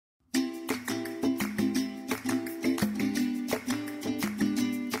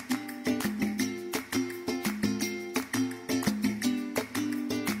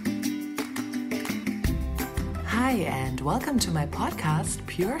Hi, and welcome to my podcast,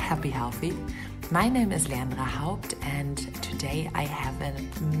 Pure Happy Healthy. My name is Leandra Haupt, and today I have an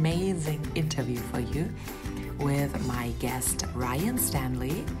amazing interview for you with my guest, Ryan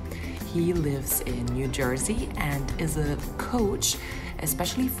Stanley. He lives in New Jersey and is a coach,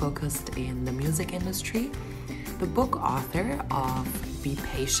 especially focused in the music industry, the book author of Be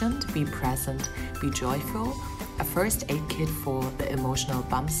Patient, Be Present, Be Joyful, a first aid kit for the emotional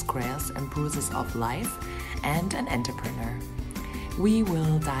bumps, scars, and bruises of life, and an entrepreneur. We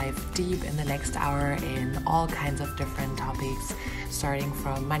will dive deep in the next hour in all kinds of different topics, starting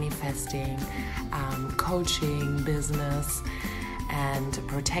from manifesting, coaching, business, and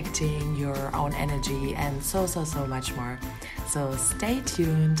protecting your own energy, and so much more. So stay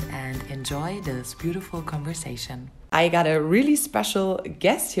tuned and enjoy this beautiful conversation. I got a really special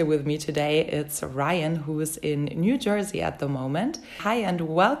guest here with me today. It's Ryan, who is in New Jersey at the moment. Hi, and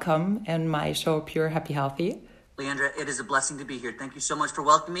welcome in my show, Pure Happy Healthy. Leandra, it is a blessing to be here. Thank you so much for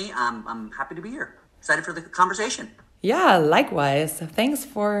welcoming me. I'm happy to be here. Excited for the conversation. Yeah, likewise. Thanks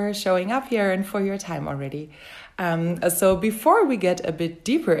for showing up here and for your time already. So before we get a bit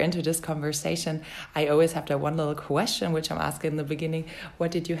deeper into this conversation, I always have that one little question, which I'm asking in the beginning.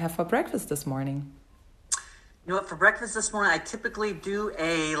 What did you have for breakfast this morning? You know what? For breakfast this morning, I typically do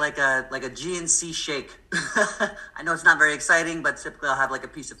a GNC shake. I know it's not very exciting, but typically I'll have like a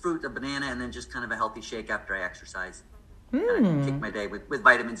piece of fruit, a banana, and then just kind of a healthy shake after I exercise. Kind of kick my day with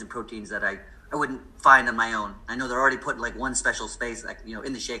vitamins and proteins that I wouldn't find on my own. I know they're already put in like one special space, like,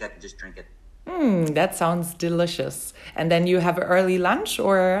 in the shake I can just drink it. That sounds delicious. And then you have an early lunch,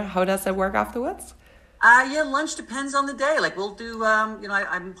 or how does that work afterwards? Yeah, lunch depends on the day. Like we'll do,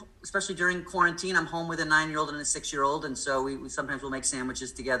 I'm especially during quarantine, I'm home with a 9-year-old and a 6-year-old. And so we sometimes we'll make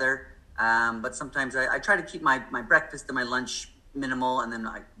sandwiches together. But sometimes I try to keep my breakfast and my lunch minimal. And then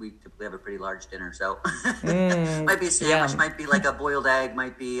we typically have a pretty large dinner. So might be a sandwich, might be like a boiled egg,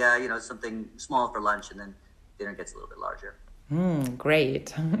 might be, something small for lunch. And then dinner gets a little bit larger.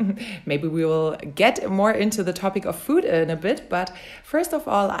 Great. Maybe we will get more into the topic of food in a bit. But first of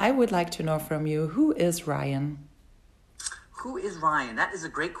all, I would like to know from you, who is Ryan? Who is Ryan? That is a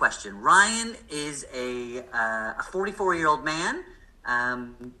great question. Ryan is a 44-year-old man,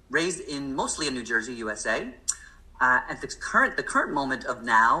 raised mostly in New Jersey, USA. At the current moment of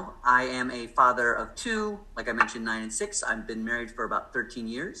now, I am a father of 2, like I mentioned, 9 and 6. I've been married for about 13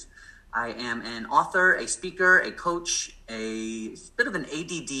 years. I am an author, a speaker, a coach, a bit of an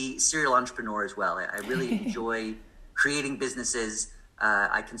ADD serial entrepreneur as well. I really enjoy creating businesses.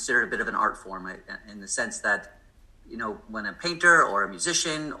 I consider it a bit of an art form in the sense that, when a painter or a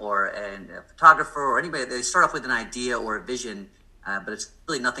musician or a photographer or anybody, they start off with an idea or a vision, but it's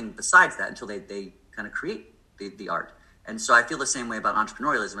really nothing besides that until they kind of create the art. And so I feel the same way about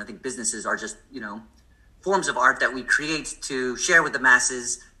entrepreneurialism. I think businesses are just, forms of art that we create to share with the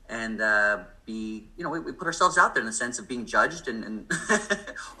masses. And we put ourselves out there in the sense of being judged and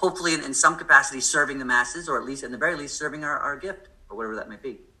hopefully in some capacity serving the masses, or at least, in the very least, serving our gift or whatever that might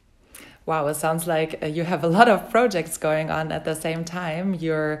be. Wow, it sounds like you have a lot of projects going on at the same time.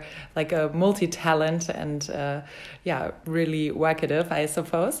 You're like a multi-talent and really workative, I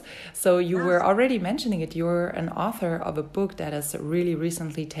suppose. So you were already mentioning it. You're an author of a book that is really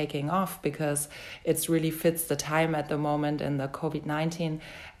recently taking off because it really fits the time at the moment in the COVID-19.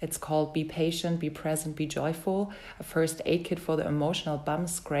 It's called Be Patient, Be Present, Be Joyful, a first aid kit for the emotional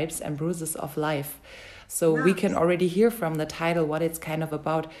bumps, scrapes, and bruises of life. So we can already hear from the title what it's kind of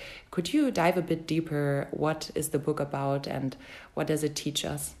about. Could you dive a bit deeper? What is the book about and what does it teach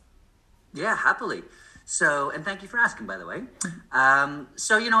us? Yeah, happily. So, and thank you for asking, by the way.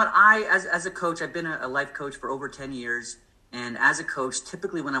 So, you know what, as a coach, I've been a life coach for over 10 years. And as a coach,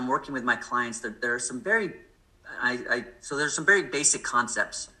 typically when I'm working with my clients, there are some very, there's some very basic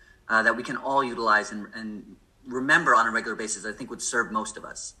concepts that we can all utilize and remember on a regular basis, I think would serve most of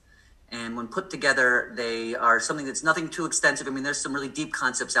us. And when put together, they are something that's nothing too extensive. I mean, there's some really deep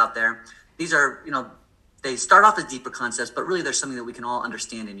concepts out there. These are, they start off as deeper concepts, but really there's something that we can all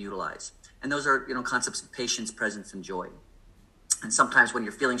understand and utilize. And those are, concepts of patience, presence, and joy. And sometimes when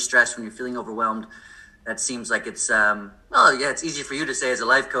you're feeling stressed, when you're feeling overwhelmed, that seems like it's, it's easy for you to say as a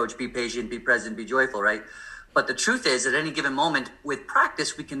life coach, be patient, be present, be joyful, right? But the truth is, at any given moment, with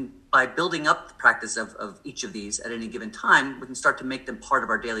practice, we can, by building up the practice of each of these at any given time, we can start to make them part of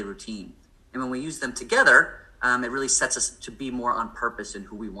our daily routine. And when we use them together, it really sets us to be more on purpose in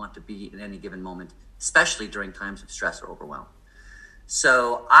who we want to be in any given moment, especially during times of stress or overwhelm.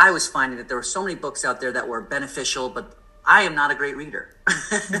 So I was finding that there were so many books out there that were beneficial, but I am not a great reader.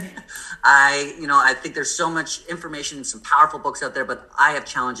 I think there's so much information and some powerful books out there, but I have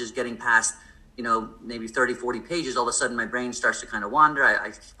challenges getting past maybe 30, 40 pages, all of a sudden my brain starts to kind of wander.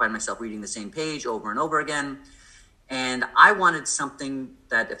 I find myself reading the same page over and over again. And I wanted something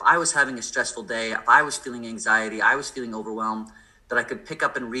that if I was having a stressful day, if I was feeling anxiety, I was feeling overwhelmed, that I could pick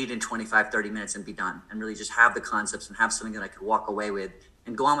up and read in 25, 30 minutes and be done, and really just have the concepts and have something that I could walk away with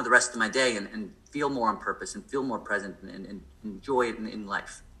and go on with the rest of my day and feel more on purpose and feel more present and enjoy it in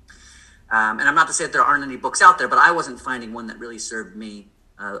life. And I'm not to say that there aren't any books out there, but I wasn't finding one that really served me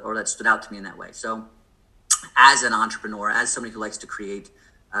or that stood out to me in that way. So as an entrepreneur, as somebody who likes to create,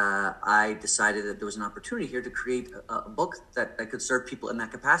 I decided that there was an opportunity here to create a book that could serve people in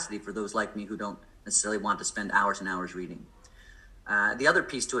that capacity for those like me who don't necessarily want to spend hours and hours reading. The other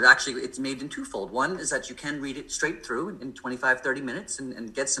piece to it, actually, it's made in twofold. One is that you can read it straight through in 25, 30 minutes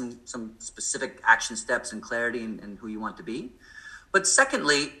and get some specific action steps and clarity and who you want to be. But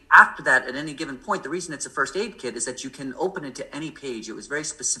secondly, after that, at any given point, the reason it's a first aid kit is that you can open it to any page. It was very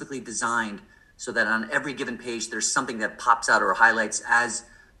specifically designed so that on every given page, there's something that pops out or highlights as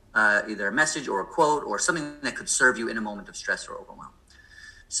either a message or a quote or something that could serve you in a moment of stress or overwhelm.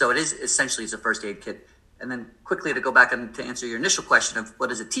 So it is essentially a first aid kit. And then quickly to go back and to answer your initial question of what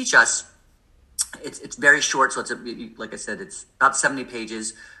does it teach us, it's very short. So like I said, it's about 70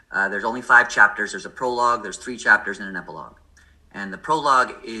 pages. There's only 5 chapters. There's a prologue, there's 3 chapters and an epilogue. And the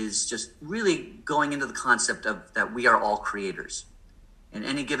prologue is just really going into the concept of that we are all creators. In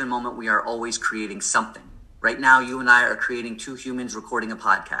any given moment, we are always creating something. Right now, you and I are creating 2 humans recording a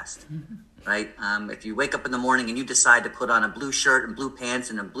podcast, right? If you wake up in the morning and you decide to put on a blue shirt and blue pants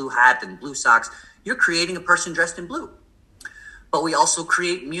and a blue hat and blue socks, you're creating a person dressed in blue. But we also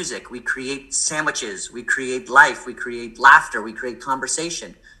create music. We create sandwiches. We create life. We create laughter. We create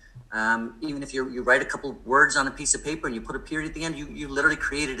conversation. Even if you write a couple words on a piece of paper and you put a period at the end, you literally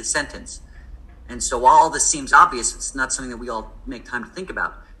created a sentence. And so while all this seems obvious, it's not something that we all make time to think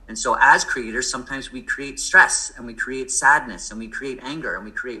about. And so as creators, sometimes we create stress and we create sadness and we create anger and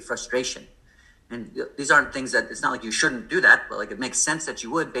we create frustration. And these aren't things that, it's not like you shouldn't do that, but like it makes sense that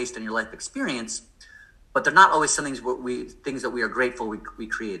you would based on your life experience. But they're not always things that we are grateful we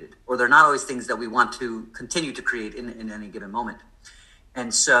created, or they're not always things that we want to continue to create in any given moment.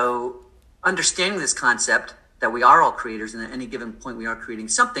 And so understanding this concept that we are all creators and at any given point we are creating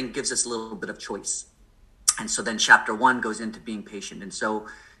something gives us a little bit of choice. And so then chapter 1 goes into being patient. And so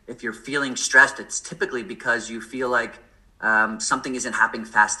if you're feeling stressed, it's typically because you feel like something isn't happening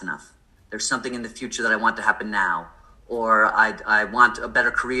fast enough. There's something in the future that I want to happen now. Or I want a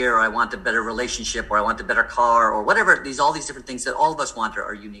better career, or I want a better relationship, or I want a better car, or whatever. All these different things that all of us want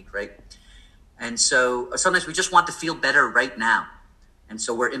are unique, right? And so sometimes we just want to feel better right now. And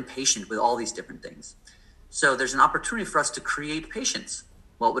so we're impatient with all these different things. So there's an opportunity for us to create patience.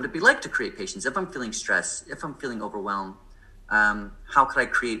 What would it be like to create patience? If I'm feeling stressed, if I'm feeling overwhelmed, how could I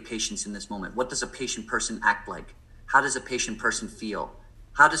create patience in this moment? What does a patient person act like? How does a patient person feel?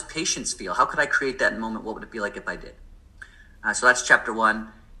 How does patience feel? How could I create that moment? What would it be like if I did? So that's chapter 1.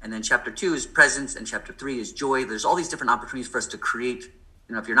 And then chapter 2 is presence, and chapter 3 is joy. There's all these different opportunities for us to create.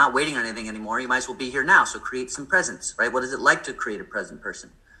 If you're not waiting on anything anymore, you might as well be here now. So create some presence, right? What is it like to create a present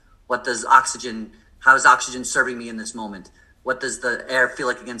person? How is oxygen serving me in this moment? What does the air feel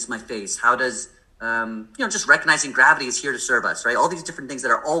like against my face? How does, just recognizing gravity is here to serve us, right? All these different things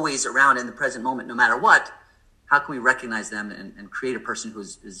that are always around in the present moment, no matter what, how can we recognize them and create a person who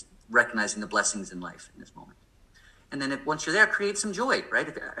is recognizing the blessings in life in this moment? And then once you're there, create some joy, right?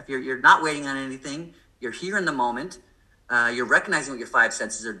 If you're not waiting on anything, you're here in the moment, you're recognizing what your 5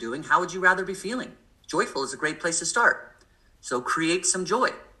 senses are doing, how would you rather be feeling? Joyful is a great place to start. So create some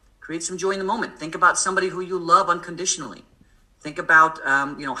joy. Create some joy in the moment. Think about somebody who you love unconditionally. Think about,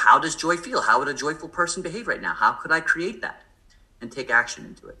 how does joy feel? How would a joyful person behave right now? How could I create that? And take action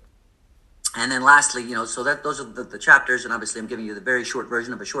into it. And then lastly, so those are the chapters, and obviously I'm giving you the very short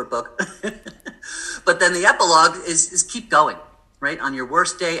version of a short book. But then the epilogue is keep going, right? On your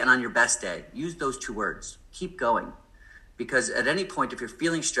worst day and on your best day. Use those 2 words. Keep going. Because at any point, if you're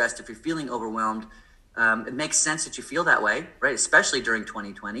feeling stressed, if you're feeling overwhelmed, it makes sense that you feel that way, right? Especially during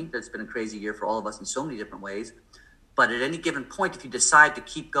 2020. That's been a crazy year for all of us in so many different ways. But at any given point, if you decide to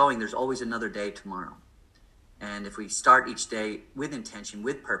keep going, there's always another day tomorrow. And if we start each day with intention,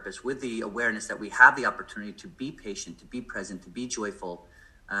 with purpose, with the awareness that we have the opportunity to be patient, to be present, to be joyful,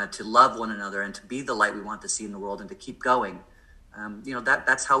 to love one another, and to be the light we want to see in the world, and to keep going,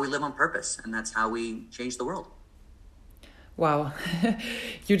 that's how we live on purpose, and that's how we change the world. Wow,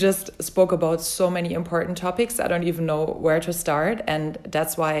 you just spoke about so many important topics. I don't even know where to start. And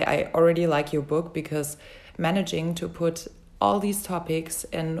that's why I already like your book, because managing to put all these topics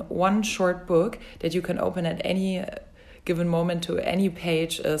in one short book that you can open at any given moment to any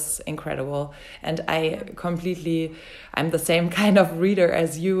page is incredible. And I'm the same kind of reader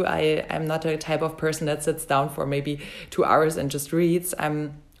as you. I'm not a type of person that sits down for maybe 2 hours and just reads.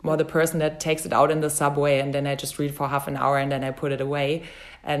 I'm more the person that takes it out in the subway and then I just read for half an hour and then I put it away.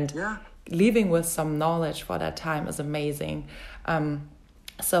 And leaving with some knowledge for that time is amazing.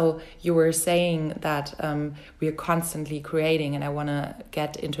 So you were saying that we are constantly creating, and I want to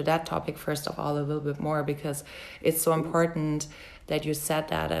get into that topic first of all a little bit more, because it's so important that you said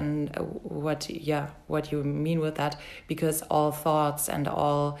that, and what you mean with that, because all thoughts and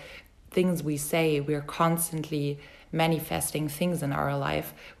all things we say, we're constantly manifesting things in our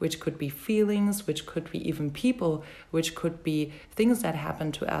life, which could be feelings, which could be even people, which could be things that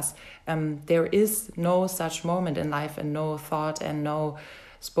happen to us. There is no such moment in life and no thought and no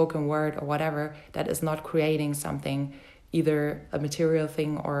spoken word or whatever that is not creating something, either a material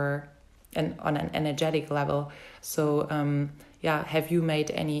thing or on an energetic level. So have you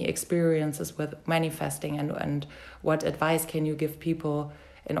made any experiences with manifesting, and what advice can you give people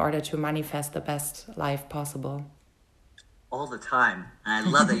in order to manifest the best life possible? All the time. And I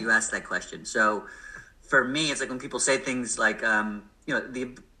love that you asked that question. So for me, it's like when people say things like, so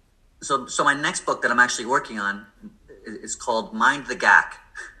my next book that I'm actually working on is called Mind the Gack.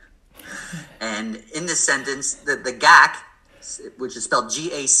 And in this sentence, the Gack, which is spelled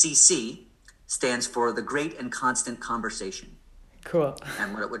GACC, stands for the Great and Constant Conversation. Cool.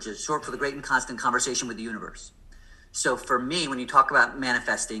 And which is short for the Great and Constant Conversation with the Universe. So for me, when you talk about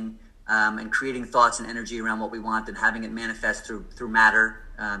manifesting, and creating thoughts and energy around what we want and having it manifest through matter,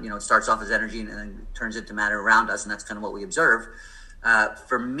 it starts off as energy and then turns into matter around us, and that's kind of what we observe.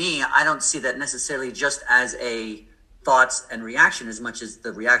 For me, I don't see that necessarily just as a thoughts and reaction as much as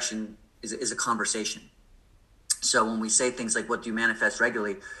the reaction is a conversation. So when we say things like, what do you manifest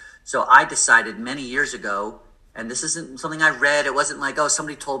regularly? So I decided many years ago, and this isn't something I read, it wasn't like, oh,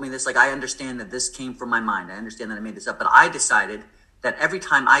 somebody told me this, like I understand that this came from my mind, I understand that I made this up, but I decided that every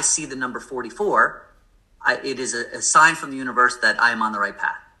time I see the number 44, it is a sign from the universe that I am on the right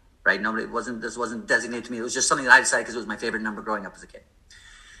path, right? This wasn't designated to me. It was just something that I decided because it was my favorite number growing up as a kid.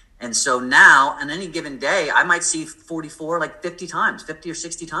 And so now, on any given day, I might see 44 like 50 times, 50 or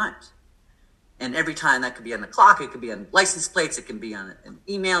 60 times. And every time, that could be on the clock, it could be on license plates, it can be on an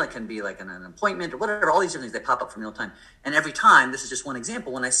email, it can be like an appointment or whatever, all these different things, they pop up from real time. And every time, this is just one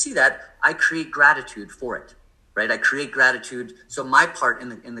example, when I see that, I create gratitude for it. Right, I create gratitude. So my part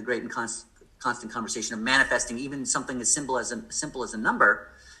in the great and constant conversation of manifesting even something as simple as a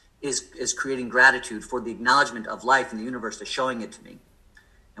number is creating gratitude for the acknowledgement of life and the universe is showing it to me.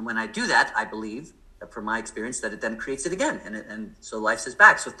 And when I do that, I believe that from my experience that it then creates it again, and so life says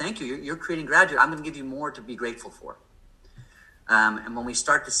back. So thank you. You're creating gratitude. I'm going to give you more to be grateful for. And when we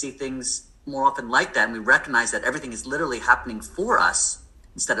start to see things more often like that, and we recognize that everything is literally happening for us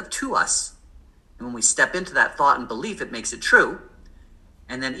instead of to us. And when we step into that thought and belief, it makes it true.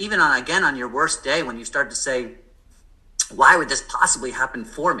 And then even on your worst day, when you start to say, why would this possibly happen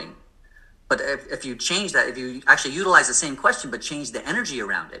for me? But if you change that, if you actually utilize the same question, but change the energy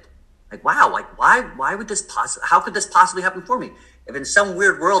around it, like, wow, like why would this how could this possibly happen for me? If in some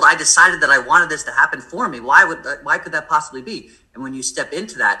weird world I decided that I wanted this to happen for me, why could that possibly be? And when you step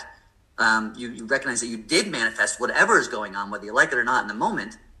into that, you recognize that you did manifest whatever is going on, whether you like it or not in the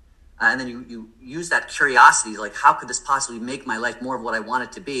moment. And then you use that curiosity, like, how could this possibly make my life more of what I want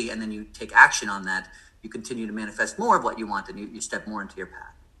it to be? And then you take action on that. You continue to manifest more of what you want, and you step more into your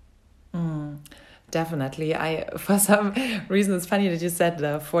path. Definitely. For some reason, it's funny that you said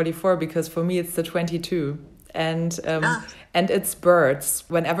the 44, because for me, it's the 22. And it's birds.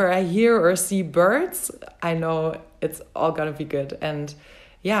 Whenever I hear or see birds, I know it's all going to be good. And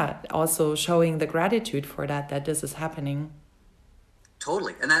also showing the gratitude for that this is happening.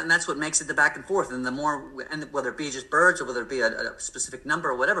 Totally. And that's what makes it the back and forth. And the more, and whether it be just birds or whether it be a specific number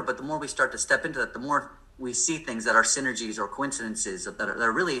or whatever, but the more we start to step into that, the more we see things that are synergies or coincidences that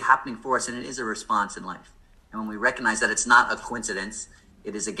are really happening for us. And it is a response in life. And when we recognize that it's not a coincidence,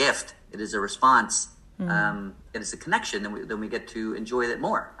 it is a gift, it is a response, it is a connection, then we get to enjoy it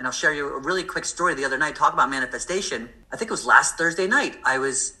more. And I'll share you a really quick story. The other night, talk about manifestation. I think it was last Thursday night.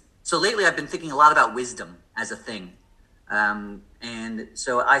 So lately I've been thinking a lot about wisdom as a thing. And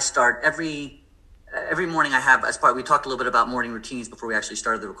so I start every morning. I have, as part, we talked a little bit about morning routines before we actually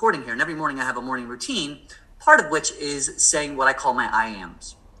started the recording here. And every morning I have a morning routine, part of which is saying what I call my I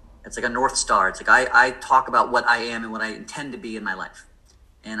ams. It's like a North Star. It's like I talk about what I am and what I intend to be in my life.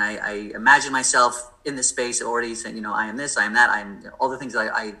 And I imagine myself in this space already saying, I am this, I am that, I'm all the things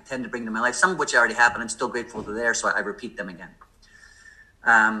that I tend to bring to my life, some of which I already have, but I'm still grateful they're there. So I repeat them again.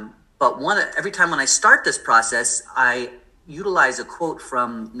 But every time when I start this process, I utilize a quote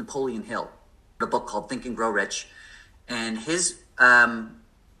from Napoleon Hill, a book called Think and Grow Rich. And his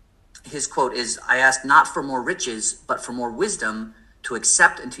quote is, I ask not for more riches, but for more wisdom to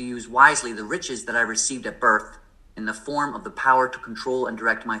accept and to use wisely the riches that I received at birth in the form of the power to control and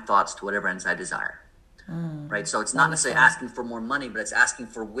direct my thoughts to whatever ends I desire. Right? So it's not necessarily asking for more money, but it's asking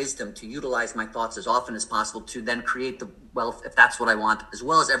for wisdom to utilize my thoughts as often as possible to then create the wealth, if that's what I want, as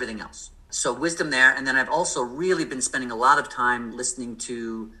well as everything else. So wisdom there. And then I've also really been spending a lot of time listening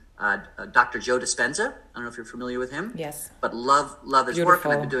to Dr. Joe Dispenza. I don't know if you're familiar with him. Yes. But love his work.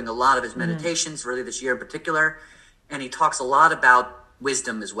 And I've been doing a lot of his meditations really this year in particular. And he talks a lot about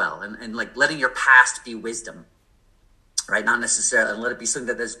wisdom as well. And like letting your past be wisdom, right? Not necessarily, and let it be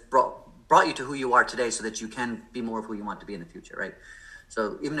something that has brought you to who you are today so that you can be more of who you want to be in the future, right?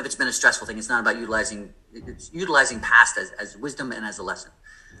 So even if it's been a stressful thing, it's not about utilizing past as wisdom and as a lesson.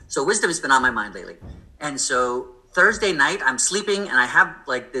 So wisdom has been on my mind lately. And so Thursday night, I'm sleeping and I have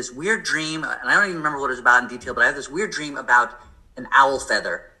like this weird dream, and I don't even remember what it was about in detail, but I have this weird dream about an owl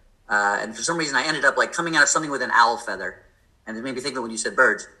feather. And for some reason, I ended up like coming out of something with an owl feather. And it made me think of when you said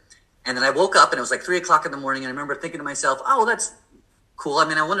birds. And then I woke up and it was like 3:00 in the morning. And I remember thinking to myself, oh, well, that's cool. I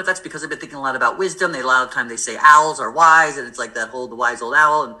mean, I wonder if that's because I've been thinking a lot about wisdom. A lot of time they say owls are wise, and it's like the wise old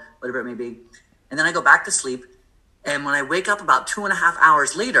owl and whatever it may be. And then I go back to sleep. And when I wake up about 2.5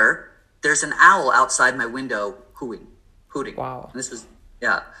 hours later, there's an owl outside my window hooting. Wow. And this was,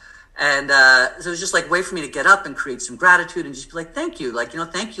 yeah. And so it was just like a way for me to get up and create some gratitude and just be like, thank you. Like,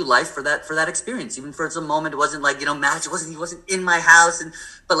 thank you, life, for that experience. Even for some moment, it wasn't like, magic. He wasn't in my house,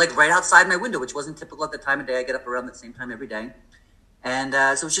 but like right outside my window, which wasn't typical at the time of day. I get up around the same time every day. And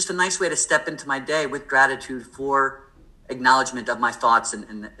so it was just a nice way to step into my day with gratitude for acknowledgement of my thoughts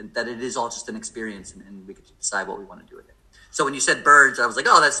and that it is all just an experience and we could decide what we want to do with it. So when you said birds, I was like,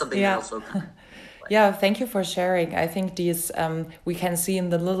 oh, that's something that also kind of Yeah, thank you for sharing. I think these we can see in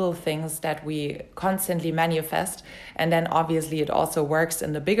the little things that we constantly manifest. And then obviously it also works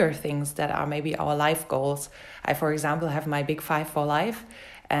in the bigger things that are maybe our life goals. I, for example, have my big 5 for life.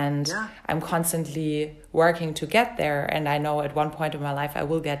 And I'm constantly working to get there. And I know at one point in my life I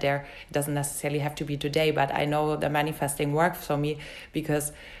will get there. It doesn't necessarily have to be today, but I know the manifesting works for me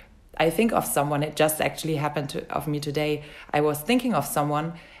because I think of someone. It just actually happened of me today. I was thinking of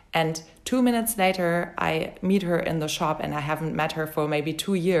someone, and 2 minutes later I meet her in the shop, and I haven't met her for maybe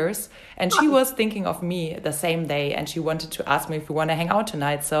 2 years. And she was thinking of me the same day, and she wanted to ask me if we want to hang out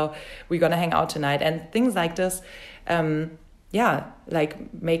tonight. So we're going to hang out tonight. And things like this, like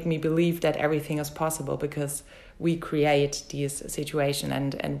make me believe that everything is possible because we create these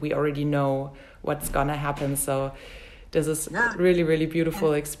situations and we already know what's going to happen. So this is really, really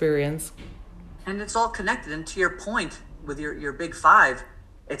beautiful experience. And it's all connected. And to your point with your big 5,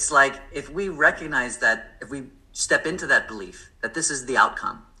 it's like if we recognize that, if we step into that belief that this is the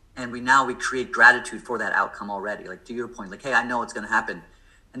outcome, and we create gratitude for that outcome already, like to your point, like, hey, I know it's going to happen.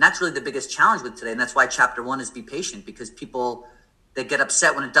 And that's really the biggest challenge with today. And that's why chapter 1 is be patient, because people, they get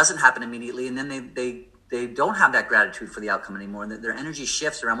upset when it doesn't happen immediately. And then they don't have that gratitude for the outcome anymore. And their energy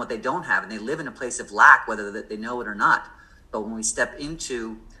shifts around what they don't have. And they live in a place of lack, whether they know it or not. But when we step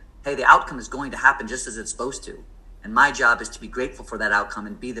into, hey, the outcome is going to happen just as it's supposed to. And my job is to be grateful for that outcome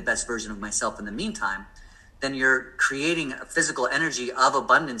and be the best version of myself in the meantime. Then you're creating a physical energy of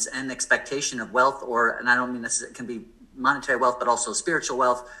abundance and expectation of wealth, and I don't mean this, it can be monetary wealth, but also spiritual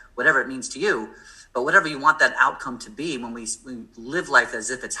wealth, whatever it means to you. But whatever you want that outcome to be, when we live life as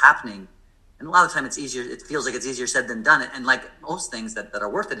if it's happening, and a lot of the time it feels like it's easier said than done. And like most things that are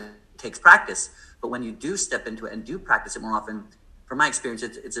worth it, it takes practice. But when you do step into it and do practice it more often, from my experience,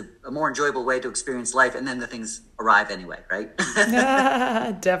 it's a more enjoyable way to experience life, and then the things arrive anyway, right?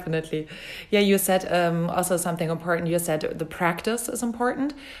 Definitely. Yeah, you said also something important. You said the practice is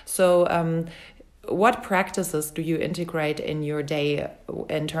important. So what practices do you integrate in your day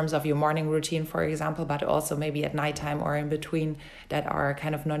in terms of your morning routine, for example, but also maybe at nighttime or in between that are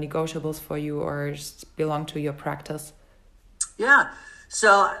kind of non-negotiables for you or just belong to your practice? Yeah.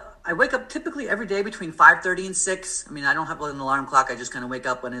 So I wake up typically every day between 5:30 and 6. I mean, I don't have an alarm clock. I just kind of wake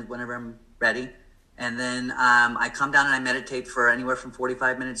up whenever I'm ready. And then I come down and I meditate for anywhere from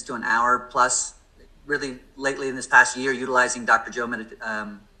 45 minutes to an hour plus. Really lately in this past year, utilizing Dr. Joe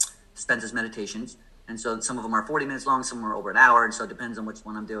Dispenza's meditations. And so some of them are 40 minutes long, some are over an hour. And so it depends on which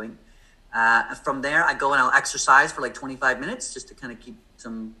one I'm doing. From there, I go and I'll exercise for like 25 minutes just to kind of keep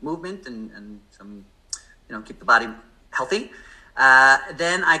some movement and some, keep the body healthy.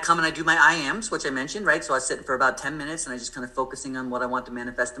 Then I come and I do my I ams, which I mentioned, right? So I sit for about 10 minutes and I just kind of focusing on what I want to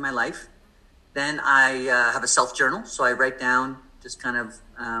manifest in my life. Then I have a self journal. So I write down just kind of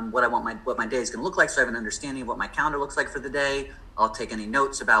what my day is going to look like, so I have an understanding of what my calendar looks like for the day. I'll take any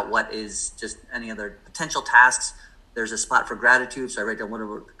notes about what is just any other potential tasks. There's a spot for gratitude, so I write down what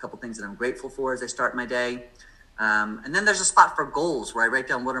are a couple things that I'm grateful for as I start my day. And then there's a spot for goals where I write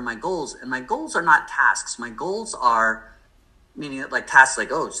down what are my goals, and my goals are not tasks. My goals are, meaning like tasks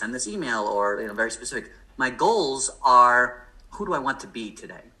like, oh, send this email, or very specific. My goals are, who do I want to be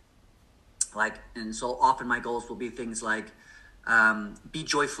today? And so often my goals will be things like be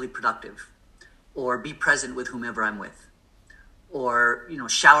joyfully productive, or be present with whomever I'm with, or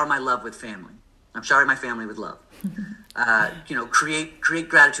shower my love with family. I'm showering my family with love. Create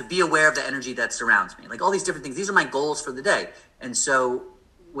gratitude. Be aware of the energy that surrounds me. Like all these different things. These are my goals for the day. And so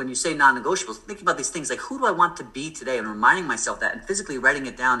when you say non-negotiables, think about these things like, who do I want to be today? And reminding myself that, and physically writing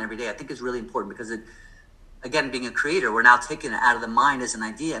it down every day, I think is really important, because again, being a creator, we're now taking it out of the mind as an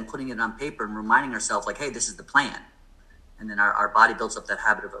idea and putting it on paper and reminding ourselves like, hey, this is the plan. And then our body builds up that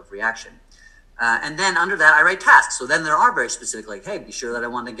habit of reaction. And then under that, I write tasks. So then there are very specific, like, hey, be sure that I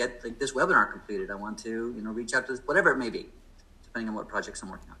want to get this webinar completed. I want to, reach out to whatever it may be, depending on what projects I'm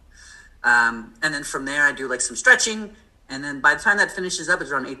working on. And then from there, I do some stretching. And then by the time that finishes up,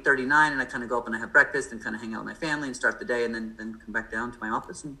 it's around 8:39, and I kind of go up and I have breakfast and kind of hang out with my family and start the day, and then come back down to my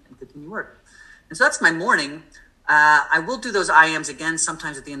office and continue work. And so that's my morning. I will do those IAMs again,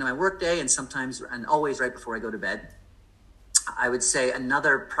 sometimes at the end of my workday, and sometimes and always right before I go to bed. I would say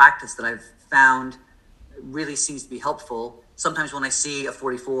another practice that I've found really seems to be helpful. Sometimes when I see a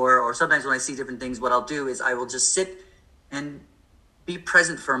 44, or sometimes when I see different things, what I'll do is I will just sit and be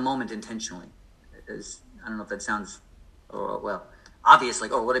present for a moment intentionally. I don't know if that sounds, obvious,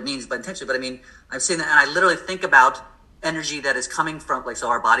 what it means by intentionally, but I mean, I've seen that, and I literally think about energy that is coming from, so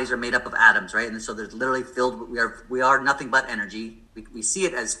our bodies are made up of atoms, right? And so there's literally filled, we are nothing but energy. We see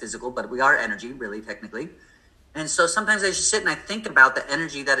it as physical, but we are energy, really, technically. And so sometimes I just sit and I think about the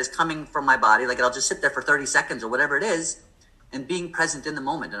energy that is coming from my body. I'll just sit there for 30 seconds or whatever it is, and being present in the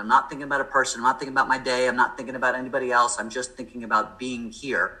moment. And I'm not thinking about a person. I'm not thinking about my day. I'm not thinking about anybody else. I'm just thinking about being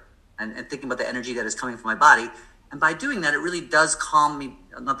here and thinking about the energy that is coming from my body. And by doing that, it really does calm me.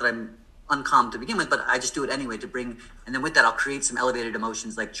 Not that I'm uncalm to begin with, but I just do it anyway and then with that, I'll create some elevated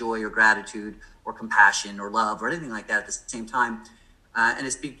emotions like joy or gratitude or compassion or love or anything like that at the same time. And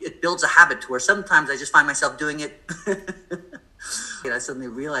it builds a habit to where sometimes I just find myself doing it. I suddenly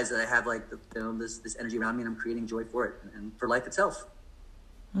realize that I have this energy around me, and I'm creating joy for it and for life itself.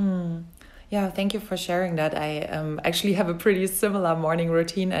 Yeah, thank you for sharing that. I actually have a pretty similar morning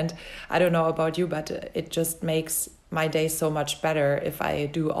routine, and I don't know about you, but it just makes my day so much better if I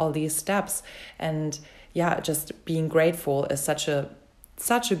do all these steps. And yeah, just being grateful is such a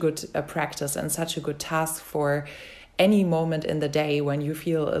good practice and such a good task for any moment in the day when you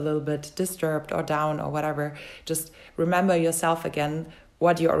feel a little bit disturbed or down or whatever. Just remember yourself again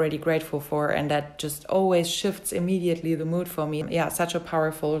what you're already grateful for, and that just always shifts immediately the mood for me. Yeah, such a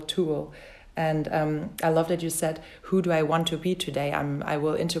powerful tool. And I love that you said, who do I want to be today? I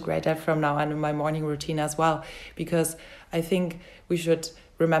will integrate that from now on in my morning routine as well, because I think we should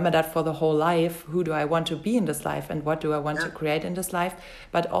remember that for the whole life. Who do I want to be in this life, and what do I want to create in this life?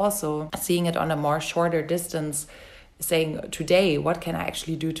 But also seeing it on a more shorter distance, saying today, what can I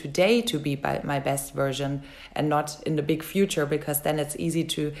actually do today to be my best version, and not in the big future, because then it's easy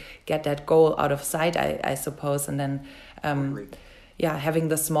to get that goal out of sight, I suppose. And then having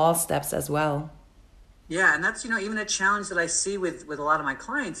the small steps as well. Yeah, and that's even a challenge that I see with a lot of my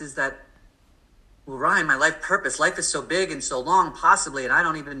clients is that, well, Ryan, my life purpose, life is so big and so long possibly, and I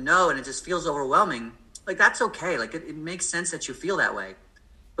don't even know, and it just feels overwhelming. That's okay. It makes sense that you feel that way.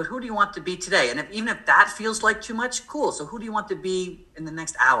 But who do you want to be today? And even if that feels like too much, cool. So who do you want to be in the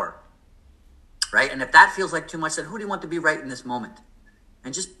next hour? Right? And if that feels like too much, then who do you want to be right in this moment?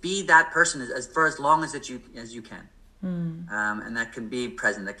 And just be that person for as long as you can. And that can be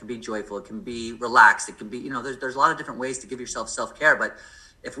present, that can be joyful, it can be relaxed, it can be, there's a lot of different ways to give yourself self-care. But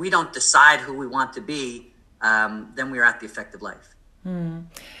if we don't decide who we want to be, then we're at the effective life.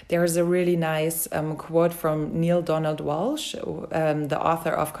 There's a really nice quote from Neil Donald Walsh, the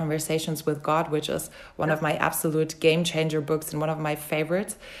author of Conversations with God, which is one of my absolute game changer books and one of my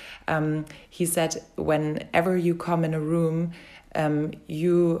favorites. He said, whenever you come in a room,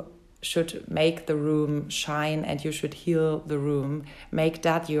 you should make the room shine, and you should heal the room. Make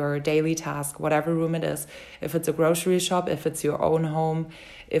that your daily task, whatever room it is. If it's a grocery shop, if it's your own home,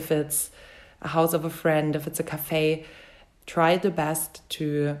 if it's a house of a friend, if it's a cafe, try the best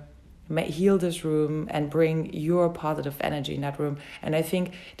to heal this room and bring your positive energy in that room. And I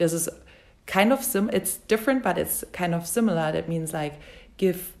think this is kind of it's different, but it's kind of similar. That means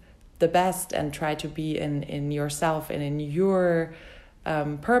give the best and try to be in yourself and in your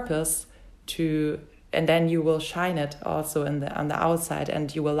purpose and then you will shine it also on the outside,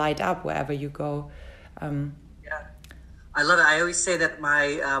 and you will light up wherever you go. Yeah, I love it. I always say that my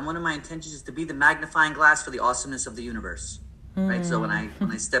one of my intentions is to be the magnifying glass for the awesomeness of the universe. Right. So when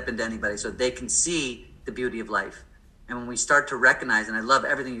I step into anybody, so they can see the beauty of life, and when we start to recognize, and I love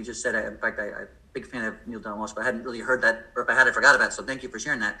everything you just said. In fact, I'm a big fan of Neil Donald Walsh, but I hadn't really heard that, or if I had, I forgot about it. So thank you for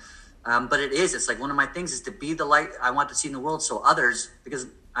sharing that. But it's like one of my things is to be the light I want to see in the world, so others, because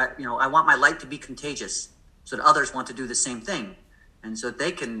I want my light to be contagious, so that others want to do the same thing, and so that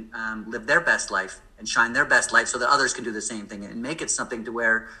they can live their best life and shine their best light, so that others can do the same thing and make it something to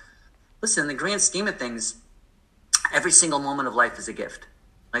where, listen, in the grand scheme of things, every single moment of life is a gift,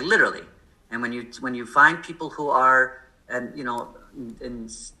 like literally. And when you find people who are, and in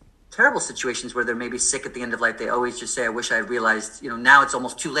terrible situations where they're maybe sick at the end of life, they always just say, I wish I had realized, now it's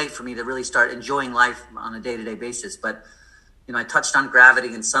almost too late for me to really start enjoying life on a day-to-day basis. But, I touched on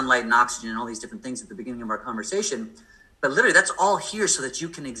gravity and sunlight and oxygen and all these different things at the beginning of our conversation. But literally, that's all here so that you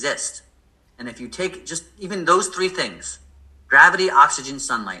can exist. And if you take just even those three things, gravity, oxygen,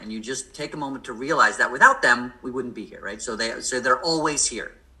 sunlight, and you just take a moment to realize that without them, we wouldn't be here, right? So they're always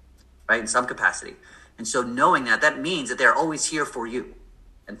here, right, in some capacity. And so knowing that means that they're always here for you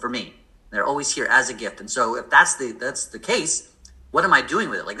and for me. They're always here as a gift. And so if that's the case, what am I doing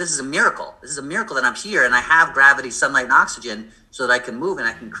with it? Like, this is a miracle. This is a miracle that I'm here and I have gravity, sunlight, and oxygen so that I can move and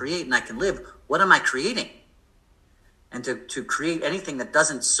I can create and I can live. What am I creating? And to create anything that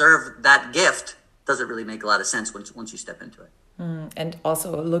doesn't serve that gift doesn't really make a lot of sense once you step into it. And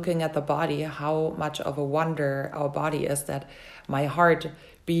also looking at the body, how much of a wonder our body is, that my heart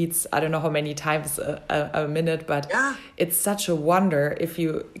beats, I don't know how many times a minute, but it's such a wonder if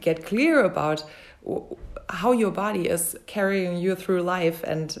you get clear about how your body is carrying you through life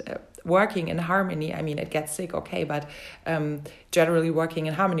and working in harmony. I mean, it gets sick, okay, but generally working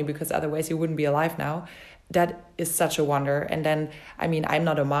in harmony, because otherwise you wouldn't be alive now. That is such a wonder. And then, I mean, I'm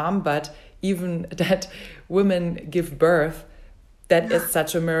not a mom, but even that women give birth, that is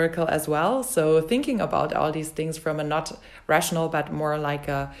such a miracle as well. So thinking about all these things from a not rational, but more like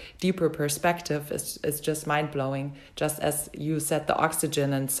a deeper perspective is just mind-blowing. Just as you said, the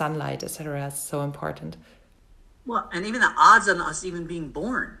oxygen and sunlight, etc., is so important. Well, and even the odds on us even being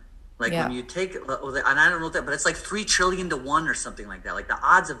born. Like when you take, and I don't know that, but it's like 3 trillion to 1 or something like that. Like the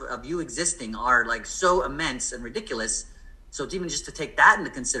odds of you existing are like so immense and ridiculous. So it's even just to take that into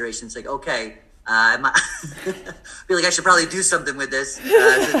consideration, it's like, okay, I feel like I should probably do something with this since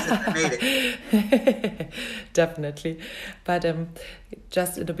I made it. Definitely. But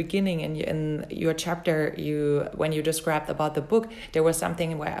just at the beginning in your chapter, when you described about the book, there was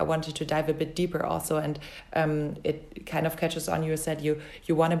something where I wanted to dive a bit deeper also, and it kind of catches on. You said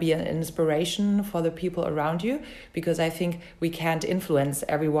you want to be an inspiration for the people around you, because I think we can't influence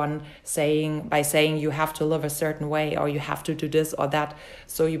everyone by saying you have to live a certain way or you have to do this or that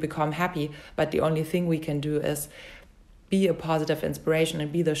so you become happy. But the only thing we can do is be a positive inspiration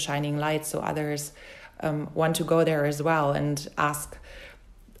and be the shining light, so others want to go there as well and ask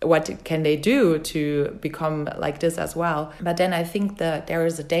what can they do to become like this as well. But then I think that there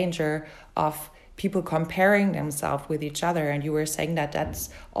is a danger of people comparing themselves with each other, and you were saying that that's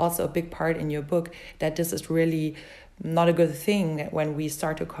also a big part in your book, that this is really not a good thing when we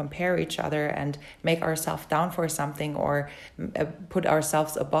start to compare each other and make ourselves down for something or put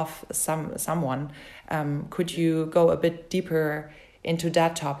ourselves above someone. Could you go a bit deeper into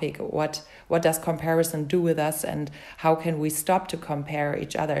that topic? What does comparison do with us, and how can we stop to compare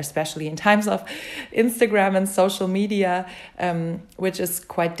each other, especially in times of Instagram and social media, which is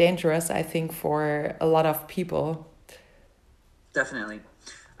quite dangerous, I think, for a lot of people? Definitely.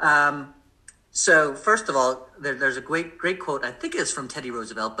 So first of all, there's a great quote, I think it's from Teddy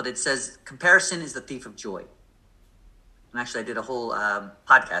Roosevelt, but it says, comparison is the thief of joy. And actually I did a whole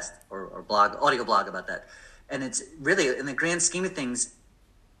podcast or audio blog about that. And it's really, in the grand scheme of things,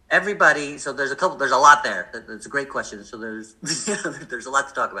 everybody, so there's a lot there. That's a great question. So there's a lot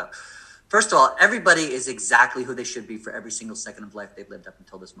to talk about. First of all, everybody is exactly who they should be for every single second of life they've lived up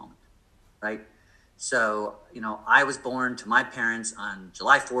until this moment, right? So, I was born to my parents on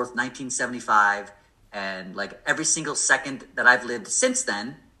July 4th, 1975. And like every single second that I've lived since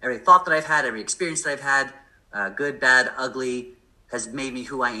then, every thought that I've had, every experience that I've had, good, bad, ugly, has made me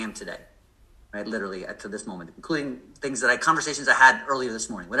who I am today. Right, literally to this moment, including conversations I had earlier this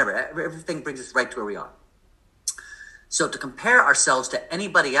morning, whatever. Everything brings us right to where we are. So to compare ourselves to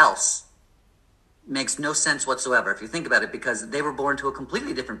anybody else makes no sense whatsoever if you think about it, because they were born to a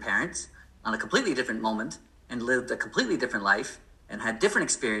completely different parents on a completely different moment and lived a completely different life and had different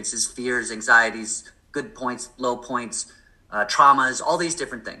experiences, fears, anxieties, good points, low points, traumas, all these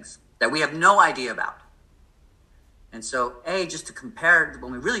different things that we have no idea about. And so, just to compare,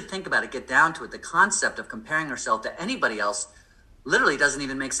 when we really think about it, get down to it, the concept of comparing ourselves to anybody else literally doesn't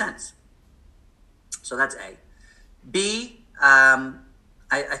even make sense. So that's A. B,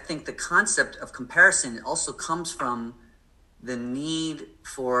 I think the concept of comparison also comes from the need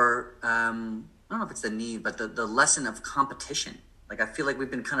for, I don't know if it's the need, but the lesson of competition. Like, I feel like we've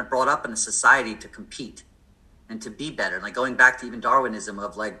been kind of brought up in a society to compete and to be better. Like, going back to even Darwinism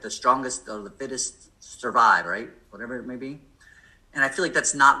of like the strongest or the fittest survive, right? Whatever it may be. And I feel like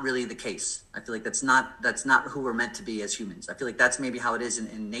that's not really the case. I feel like that's not who we're meant to be as humans. I feel like that's maybe how it is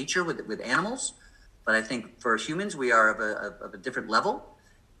in nature with animals. But I think for humans, we are of a different level.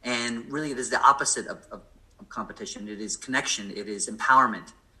 And really, it is the opposite of competition. It is connection. It is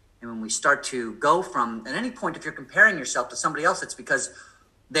empowerment. And when we start to go from, at any point, if you're comparing yourself to somebody else, it's because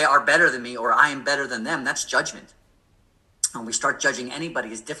they are better than me or I am better than them. That's judgment. When we start judging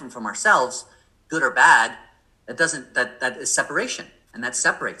anybody as different from ourselves, good or bad, that is separation, and that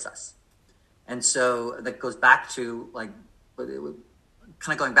separates us. And so that goes back to kind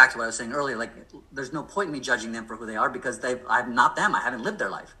of going back to what I was saying earlier, like there's no point in me judging them for who they are because I'm not them. I haven't lived their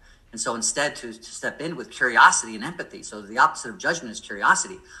life. And so instead to step in with curiosity and empathy. So the opposite of judgment is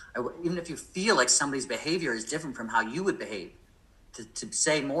curiosity. Even if you feel like somebody's behavior is different from how you would behave, to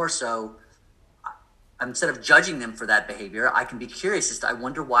say more so, instead of judging them for that behavior, I can be curious as to, I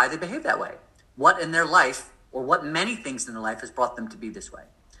wonder why they behave that way. What in their life, or what many things in their life has brought them to be this way.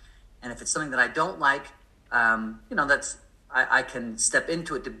 And if it's something that I don't like, I can step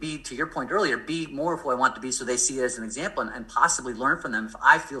into it to be, to your point earlier, be more of who I want to be so they see it as an example and possibly learn from them if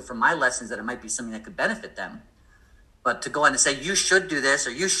I feel from my lessons that it might be something that could benefit them. But to go on and say, you should do this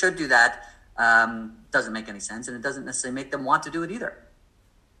or you should do that, doesn't make any sense, and it doesn't necessarily make them want to do it either.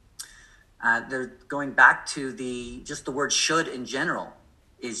 They're going back to just the word should in general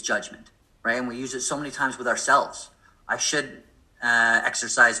is judgment, right? And we use it so many times with ourselves. I should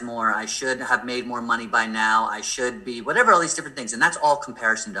exercise more. I should have made more money by now. I should be whatever, all these different things. And that's all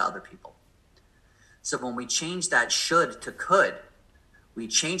comparison to other people. So when we change that should to could, we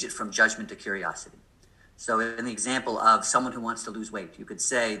change it from judgment to curiosity. So in the example of someone who wants to lose weight,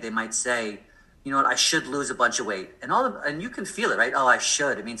 they might say, you know what, I should lose a bunch of weight. And you can feel it, right? Oh, I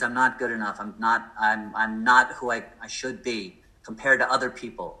should. It means I'm not good enough. I'm not who I should be compared to other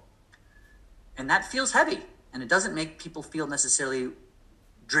people. And that feels heavy. And it doesn't make people feel necessarily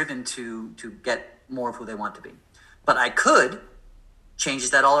driven to get more of who they want to be. But I could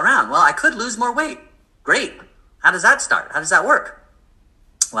changes that all around. Well, I could lose more weight. Great. How does that start? How does that work?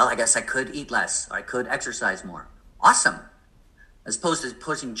 Well, I guess I could eat less, or I could exercise more. Awesome. As opposed to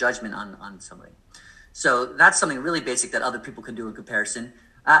pushing judgment on somebody. So that's something really basic that other people can do in comparison.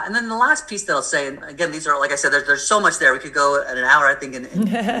 And then the last piece that I'll say, and again, these are, like I said, there's so much there. We could go at an hour, I think, in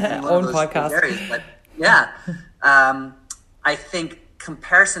one own of those podcast areas. But yeah, I think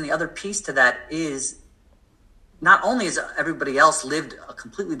comparison, the other piece to that is not only has everybody else lived a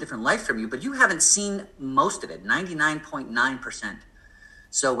completely different life from you, but you haven't seen most of it, 99.9%.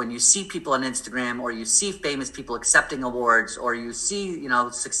 So when you see people on Instagram, or you see famous people accepting awards, or you see,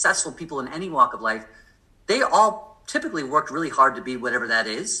 successful people in any walk of life, they all typically worked really hard to be whatever that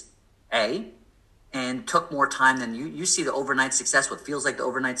is, and took more time than you. You see the overnight success, what feels like the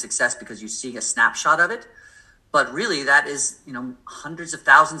overnight success because you see a snapshot of it. But really that is, hundreds of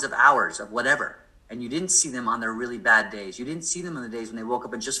thousands of hours of whatever. And you didn't see them on their really bad days. You didn't see them on the days when they woke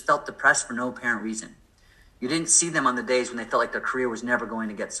up and just felt depressed for no apparent reason. You didn't see them on the days when they felt like their career was never going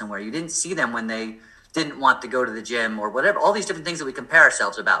to get somewhere. You didn't see them when they didn't want to go to the gym or whatever, all these different things that we compare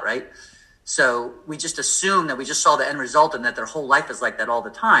ourselves about, right? So we just assume that we just saw the end result and that their whole life is like that all the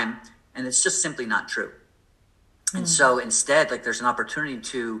time. And it's just simply not true. And so instead, there's an opportunity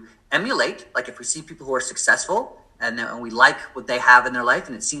to emulate, if we see people who are successful and we like what they have in their life,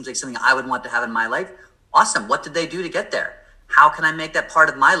 and it seems like something I would want to have in my life. Awesome. What did they do to get there? How can I make that part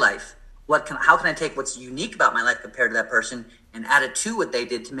of my life? How can I take what's unique about my life compared to that person and add it to what they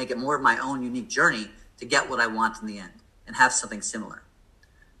did to make it more of my own unique journey to get what I want in the end and have something similar.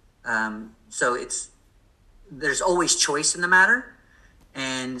 So there's always choice in the matter.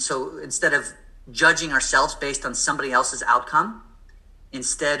 And so instead of judging ourselves based on somebody else's outcome,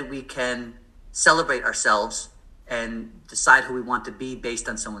 instead we can celebrate ourselves and decide who we want to be based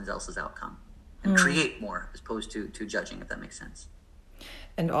on someone else's outcome and create more as opposed to judging, if that makes sense.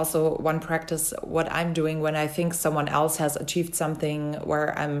 And also one practice, what I'm doing when I think someone else has achieved something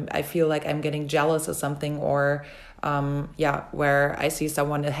where I feel like I'm getting jealous or something, or where I see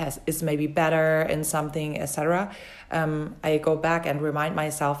someone that is maybe better in something, etc. I go back and remind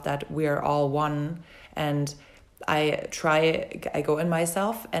myself that we're all one, and I go in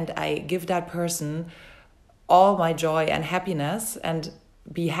myself and I give that person all my joy and happiness and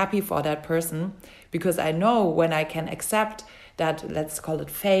be happy for that person, because I know when I can accept that, let's call it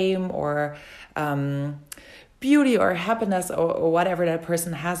fame or beauty or happiness or whatever that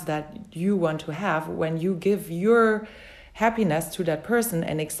person has that you want to have, when you give your happiness to that person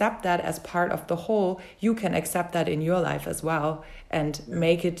and accept that as part of the whole, you can accept that in your life as well and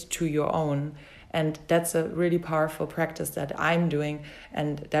make it to your own. And that's a really powerful practice that I'm doing,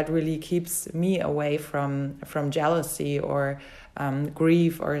 and that really keeps me away from jealousy or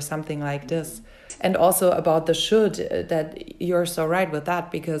grief or something like this. And also about the should, that you're so right with that,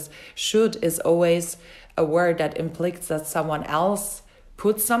 because should is always a word that implies that someone else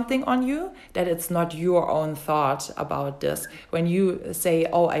puts something on you, that it's not your own thought about this. When you say,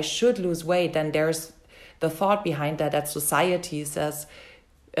 oh, I should lose weight, then there's the thought behind that society says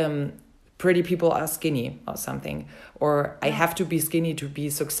pretty people are skinny or something, or I have to be skinny to be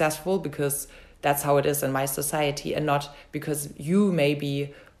successful because that's how it is in my society, and not because you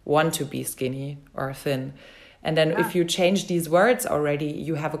maybe want to be skinny or thin. And then if you change these words already,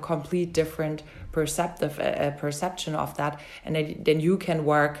 you have a complete different perception of that. And then you can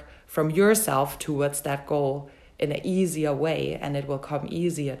work from yourself towards that goal in an easier way, and it will come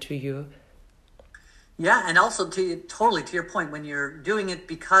easier to you. Yeah, and also to your point, when you're doing it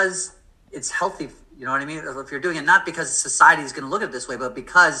because it's healthy, you know what I mean? If you're doing it not because society is going to look at it this way, but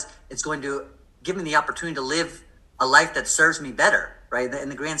because it's going to give me the opportunity to live a life that serves me better, right? In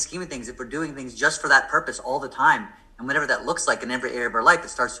the grand scheme of things, if we're doing things just for that purpose all the time, and whatever that looks like in every area of our life, it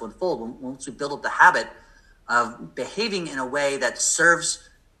starts to unfold. Once we build up the habit of behaving in a way that serves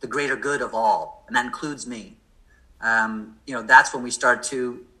the greater good of all, and that includes me, that's when we start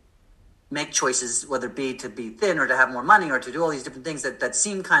to make choices, whether it be to be thin or to have more money or to do all these different things that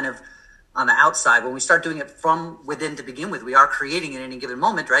seem kind of on the outside. When we start doing it from within to begin with, we are creating at any given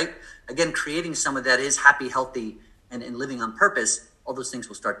moment, right? Again, creating someone that is happy, healthy, and living on purpose. All those things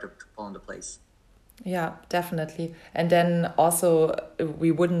will start to fall into place. Yeah, definitely. And then also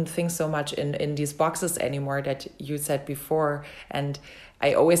we wouldn't think so much in these boxes anymore that you said before. And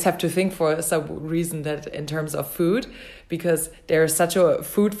I always have to think for some reason that in terms of food, because there's such a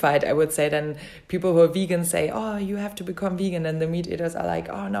food fight, I would say. Then people who are vegan say, oh, you have to become vegan. And the meat eaters are like,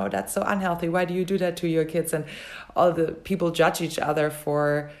 oh, no, that's so unhealthy. Why do you do that to your kids? And all the people judge each other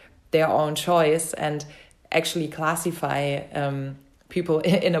for their own choice and actually classify people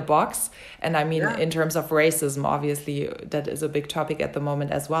in a box. And I mean, in terms of racism, obviously, that is a big topic at the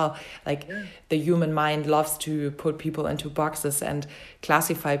moment as well. Like the human mind loves to put people into boxes and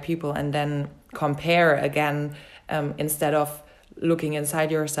classify people and then compare again, instead of looking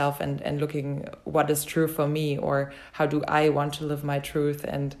inside yourself and looking what is true for me, or how do I want to live my truth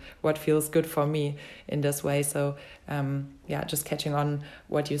and what feels good for me in this way. So just catching on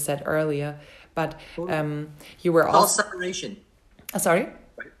what you said earlier. But you were all separation. Sorry?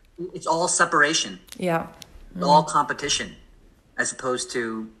 It's all separation. Yeah. It's all competition, as opposed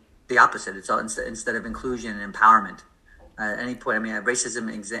to the opposite. It's all instead of inclusion and empowerment. At any point, I mean, racism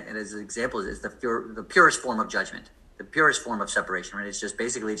as an example is the purest form of judgment, the purest form of separation, right? It's just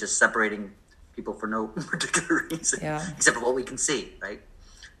basically just separating people for no particular reason, except for what we can see, right?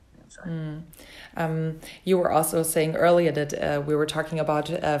 You were also saying earlier that we were talking about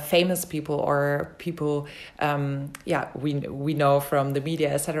famous people or people, we know from the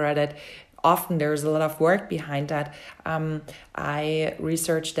media, etc., that often there's a lot of work behind that. I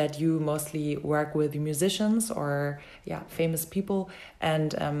researched that you mostly work with musicians or famous people,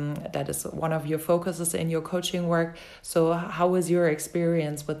 and that is one of your focuses in your coaching work. So how was your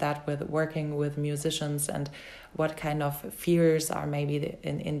experience with that, with working with musicians, and what kind of fears are maybe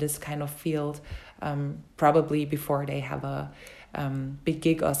in this kind of field, probably before they have a big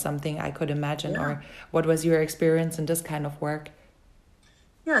gig or something, I could imagine, or what was your experience in this kind of work?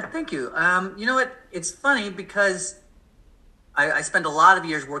 Yeah, thank you. You know what? It's funny because I spent a lot of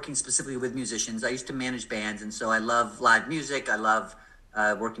years working specifically with musicians. I used to manage bands, and so I love live music. I love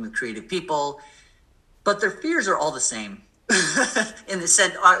working with creative people, but their fears are all the same. In the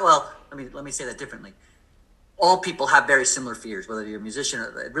sense, let me say that differently. All people have very similar fears, whether you're a musician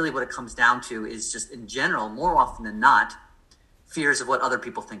or really what it comes down to is just in general, more often than not, fears of what other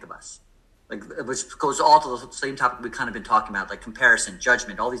people think of us. Like, which goes all to the same topic we've kind of been talking about, like comparison,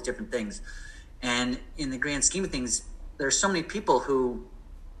 judgment, all these different things. And in the grand scheme of things, there's so many people who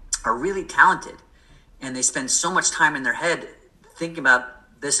are really talented and they spend so much time in their head thinking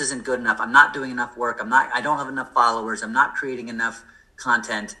about this isn't good enough. I'm not doing enough work. I don't have enough followers. I'm not creating enough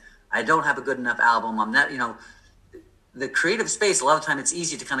content. I don't have a good enough album. I'm not, the creative space, a lot of time it's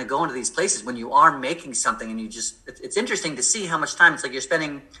easy to kind of go into these places when you are making something and it's interesting to see how much time, it's like you're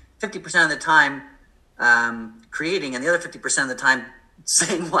spending 50% of the time creating and the other 50% of the time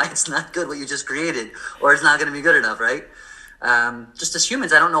saying why it's not good what you just created or it's not going to be good enough, right? Just as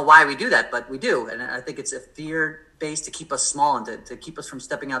humans, I don't know why we do that, but we do. And I think it's a fear-based to keep us small and to keep us from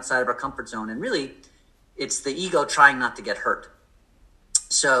stepping outside of our comfort zone. And really, it's the ego trying not to get hurt.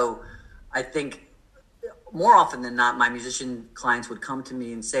 So I think more often than not, my musician clients would come to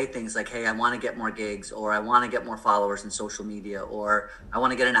me and say things like, hey, I want to get more gigs, or I want to get more followers in social media, or I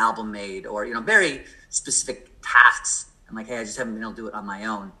want to get an album made, or, very specific tasks. I'm like, hey, I just haven't been able to do it on my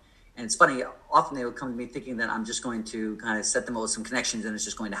own. And it's funny, often they would come to me thinking that I'm just going to kind of set them up with some connections and it's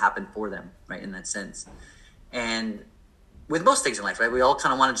just going to happen for them, right, in that sense. And with most things in life, right, we all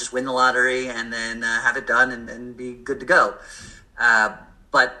kind of want to just win the lottery and then have it done and be good to go.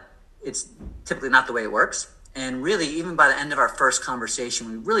 But it's typically not the way it works. And really, even by the end of our first conversation,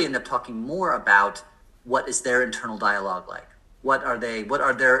 we really end up talking more about what is their internal dialogue like. What are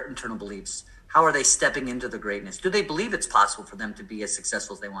their internal beliefs? How are they stepping into the greatness? Do they believe it's possible for them to be as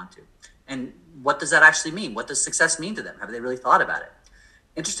successful as they want to? And what does that actually mean? What does success mean to them? Have they really thought about it?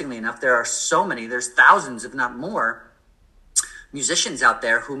 Interestingly enough, there's thousands, if not more, musicians out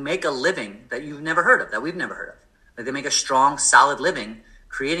there who make a living that you've never heard of, that we've never heard of. Like they make a strong, solid living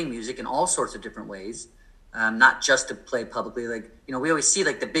creating music in all sorts of different ways, not just to play publicly. Like, we always see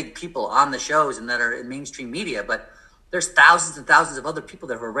like the big people on the shows and that are in mainstream media, but there's thousands and thousands of other people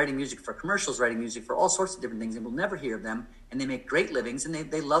that are writing music for commercials, writing music for all sorts of different things, and we'll never hear of them. And they make great livings, and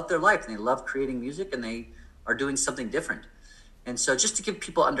they love their life, and they love creating music, and they are doing something different. And so just to give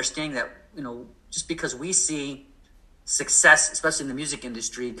people understanding that, just because we see success, especially in the music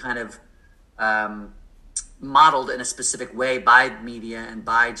industry, kind of modeled in a specific way by media and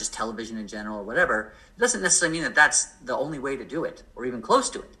by just television in general or whatever, it doesn't necessarily mean that that's the only way to do it or even close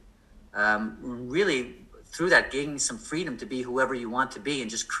to it. Really, through that, gaining some freedom to be whoever you want to be and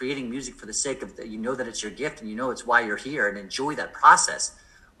just creating music for the sake of that, that it's your gift and it's why you're here, and enjoy that process.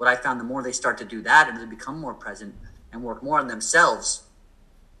 What I found, the more they start to do that and they become more present and work more on themselves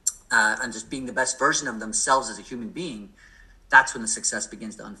and just being the best version of themselves as a human being, that's when the success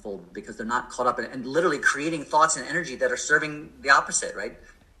begins to unfold, because they're not caught up in it and literally creating thoughts and energy that are serving the opposite, right?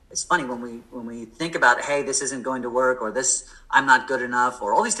 It's funny when we think about, hey, this isn't going to work, or this, I'm not good enough,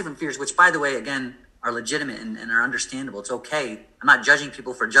 or all these different fears, which, by the way, again, are legitimate and are understandable. It's okay. I'm not judging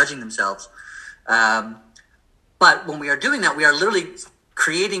people for judging themselves. But when we are doing that, we are literally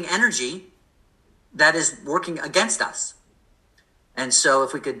creating energy that is working against us. And so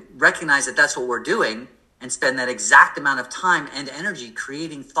if we could recognize that that's what we're doing and spend that exact amount of time and energy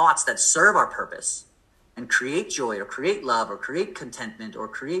creating thoughts that serve our purpose and create joy or create love or create contentment or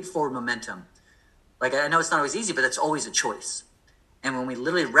create forward momentum. Like, I know it's not always easy, but it's always a choice. And when we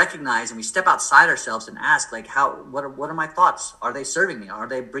literally recognize and we step outside ourselves and ask, like, what are my thoughts? Are they serving me? Are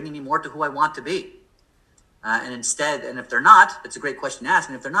they bringing me more to who I want to be? And if they're not, it's a great question to ask.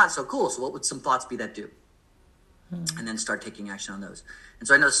 And if they're not, so cool. So what would some thoughts be that do? And then start taking action on those. And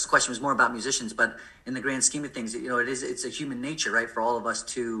so I know this question was more about musicians, but in the grand scheme of things, it's a human nature, right, for all of us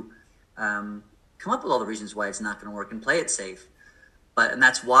to come up with all the reasons why it's not going to work and play it safe. And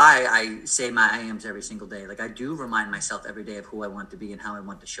that's why I say my I ams every single day. Like, I do remind myself every day of who I want to be and how I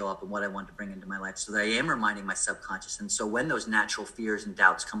want to show up and what I want to bring into my life, so that I am reminding my subconscious. And so when those natural fears and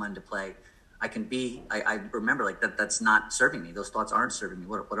doubts come into play, I remember, like, that's not serving me. Those thoughts aren't serving me.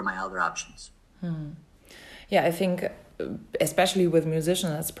 What are my other options? Yeah, I think especially with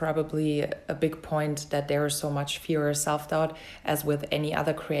musicians, it's probably a big point that there is so much fear or self-doubt as with any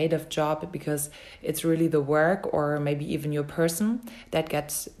other creative job, because it's really the work or maybe even your person that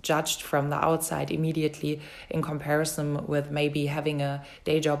gets judged from the outside immediately in comparison with maybe having a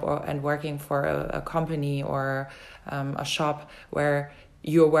day job and working for a company or a shop where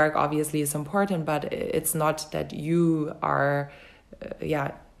your work obviously is important, but it's not that you are,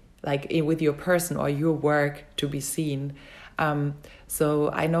 with your person or your work to be seen. So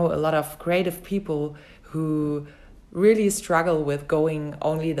I know a lot of creative people who really struggle with going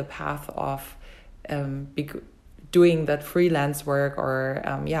only the path of doing that freelance work or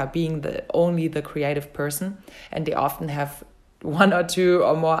being only the creative person, and they often have one or two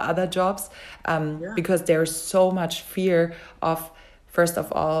or more other jobs because there's so much fear of. First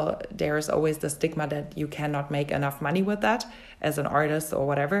of all, there is always the stigma that you cannot make enough money with that as an artist or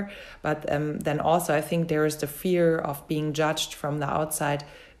whatever. But then also I think there is the fear of being judged from the outside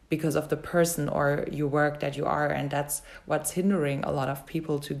because of the person or your work that you are, and that's what's hindering a lot of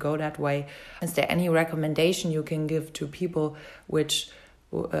people to go that way. Is there any recommendation you can give to people which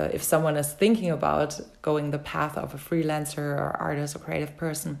if someone is thinking about going the path of a freelancer or artist or creative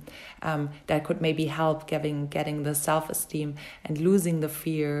person, that could maybe help getting the self-esteem and losing the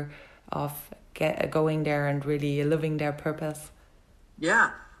fear of going there and really living their purpose?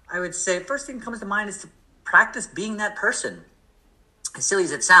 Yeah, I would say first thing that comes to mind is to practice being that person. As silly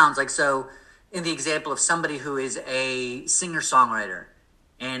as it sounds, like, so in the example of somebody who is a singer-songwriter,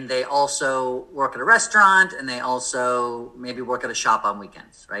 and they also work at a restaurant, and they also maybe work at a shop on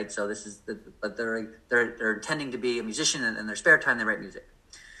weekends, right? So this is, but they're intending to be a musician, and in their spare time they write music.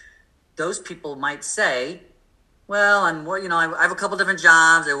 Those people might say, well, I have a couple different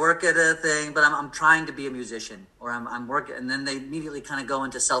jobs. I work at a thing, but I'm trying to be a musician, or I'm working. And then they immediately kind of go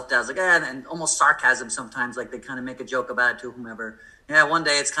into self-doubt, like, and almost sarcasm sometimes, like they kind of make a joke about it to whomever. Yeah, one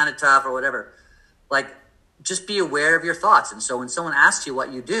day it's kind of tough or whatever. Like, just be aware of your thoughts. And so when someone asks you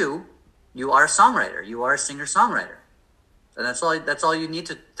what you do, you are a songwriter. You are a singer-songwriter. And that's all you need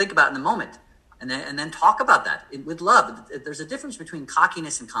to think about in the moment. And then talk about that with love. There's a difference between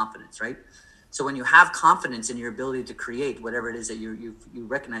cockiness and confidence, right? So when you have confidence in your ability to create whatever it is that you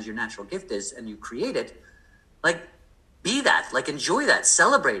recognize your natural gift is, and you create it, like, be that, like, enjoy that,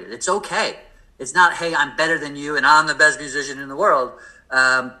 celebrate it. It's okay. It's not, hey, I'm better than you and I'm the best musician in the world.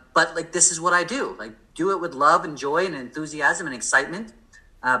 But like, this is what I do. Like, do it with love and joy and enthusiasm and excitement.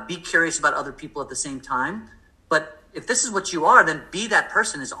 Be curious about other people at the same time. But if this is what you are, then be that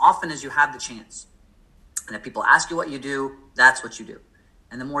person as often as you have the chance. And if people ask you what you do, that's what you do.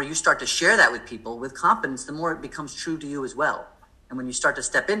 And the more you start to share that with people with confidence, the more it becomes true to you as well. And when you start to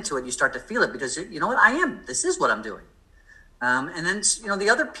step into it, you start to feel it, because you know what, this is what I'm doing. And then, the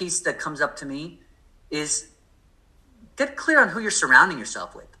other piece that comes up to me is get clear on who you're surrounding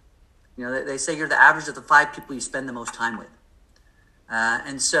yourself with. They say you're the average of the 5 people you spend the most time with.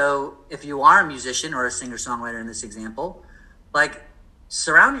 And so if you are a musician or a singer-songwriter in this example, like,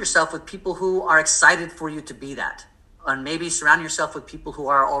 surround yourself with people who are excited for you to be that. And maybe surround yourself with people who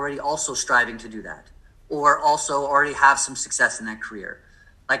are already also striving to do that, or also already have some success in that career.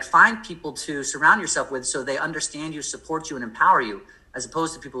 Like, find people to surround yourself with so they understand you, support you, and empower you, as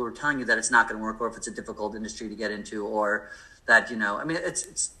opposed to people who are telling you that it's not going to work, or if it's a difficult industry to get into, or that,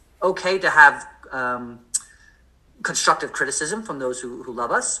 it's okay to have constructive criticism from those who love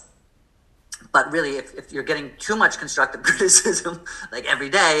us. But really, if you're getting too much constructive criticism, like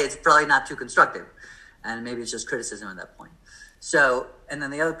every day, it's probably not too constructive. And maybe it's just criticism at that point. So, and then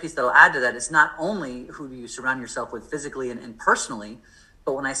the other piece that I'll add to that is not only who do you surround yourself with physically and personally,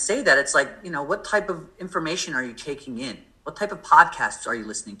 but when I say that, it's like, what type of information are you taking in? What type of podcasts are you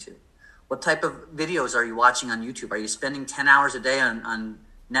listening to? What type of videos are you watching on YouTube? Are you spending 10 hours a day on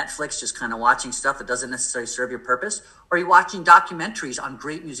Netflix just kind of watching stuff that doesn't necessarily serve your purpose? Or are you watching documentaries on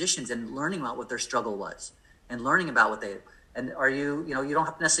great musicians and learning about what their struggle was, and learning about what they... And are you don't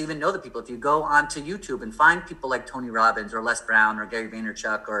have to necessarily even know the people. If you go onto YouTube and find people like Tony Robbins or Les Brown or Gary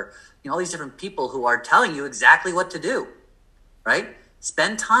Vaynerchuk or, all these different people who are telling you exactly what to do, right?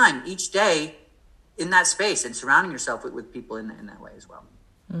 Spend time each day in that space and surrounding yourself with people in that way as well.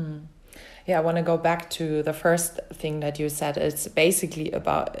 Mm. Yeah, I want to go back to the first thing that you said. It's basically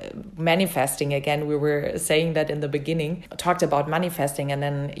about manifesting again. We were saying that in the beginning, talked about manifesting, and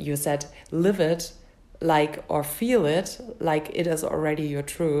then you said live it like, or feel it like it is already your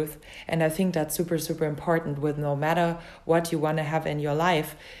truth. And I think that's super, super important with no matter what you want to have in your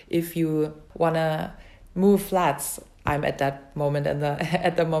life. If you want to move flats, I'm at that moment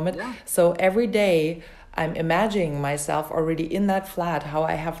at the moment. Yeah. So every day I'm imagining myself already in that flat, how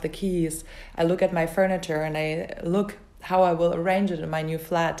I have the keys. I look at my furniture and I look how I will arrange it in my new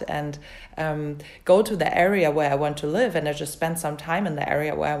flat, and go to the area where I want to live, and I just spend some time in the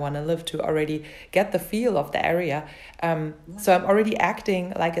area where I want to live to already get the feel of the area. So I'm already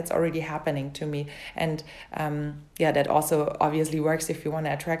acting like it's already happening to me. And that also obviously works if you want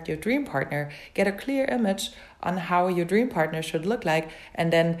to attract your dream partner. Get a clear image on how your dream partner should look like.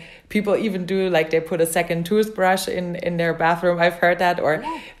 And then people even do, like, they put a second toothbrush in their bathroom. I've heard that. Or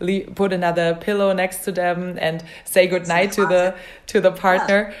put another pillow next to them and say goodnight to the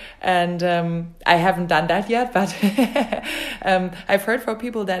partner. Yeah. And I haven't done that yet, but I've heard from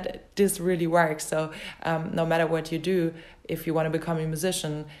people that this really works. So no matter what you do, if you want to become a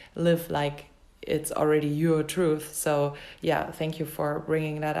musician, live like it's already your truth. So yeah, thank you for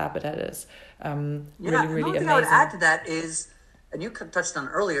bringing that up. That is really, really amazing. I would add to that is, and you touched on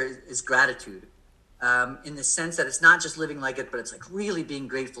earlier, is gratitude. In the sense that it's not just living like it, but it's like really being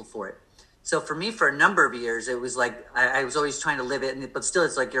grateful for it. So for me, for a number of years, it was like I was always trying to live it, but still,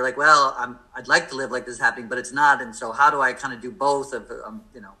 it's like you're like, well, I'd like to live like this is happening, but it's not. And so, how do I kind of do both? Of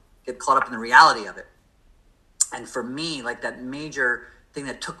get caught up in the reality of it. And for me, like that major thing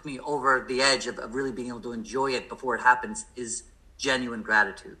that took me over the edge of really being able to enjoy it before it happens is genuine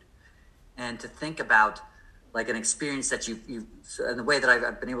gratitude, and to think about like an experience that you and the way that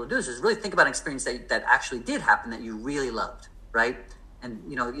I've been able to do this is really think about an experience that actually did happen that you really loved, right? And,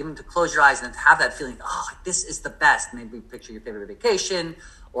 even to close your eyes and have that feeling, oh, like this is the best. Maybe picture your favorite vacation,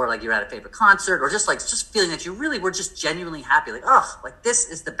 or like you're at a favorite concert, or just feeling that you really were just genuinely happy. Like, oh, like this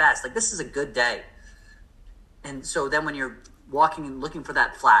is the best. Like this is a good day. And so then when you're walking and looking for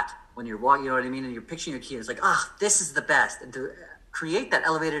that flat, when you're walking, you know what I mean? And you're picturing your key, it's like, oh, this is the best. And to create that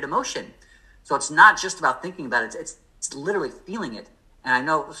elevated emotion. So it's not just about thinking about it. It's literally feeling it. And I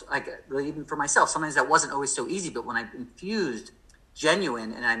know, like, really even for myself, sometimes that wasn't always so easy, but when I infused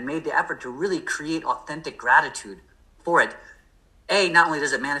genuine and I made the effort to really create authentic gratitude for it, A, not only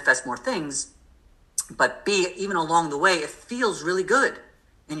does it manifest more things, but B, even along the way, it feels really good.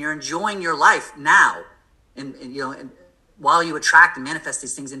 And you're enjoying your life now. And while you attract and manifest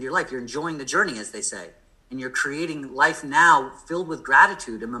these things into your life, you're enjoying the journey, as they say. And you're creating life now filled with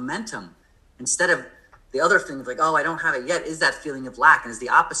gratitude and momentum. Instead of the other thing of like, oh, I don't have it yet, is that feeling of lack, and is the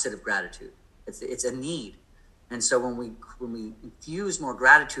opposite of gratitude. It's a need. And so when we infuse more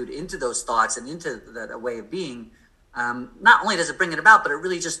gratitude into those thoughts and into that way of being, not only does it bring it about, but it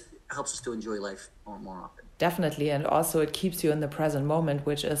really just helps us to enjoy life more often. Definitely. And also it keeps you in the present moment,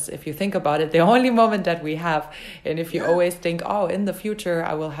 which is, if you think about it, the only moment that we have. And if you always think, oh, in the future,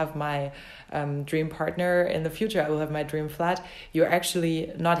 I will have my dream partner. In the future, I will have my dream flat. You're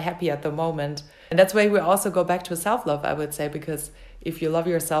actually not happy at the moment. And that's why we also go back to self-love, I would say, because if you love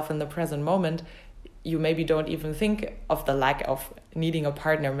yourself in the present moment, you maybe don't even think of the lack of needing a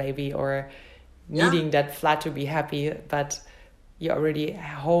partner maybe, or needing that flat to be happy, but you're already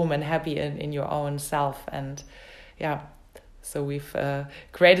home and happy in your own self. And so we've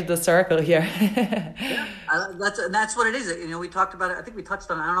created the circle here. That's what it is. We talked about it. I think we touched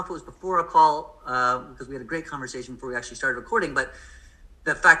on it. I don't know if it was before a call, because we had a great conversation before we actually started recording, but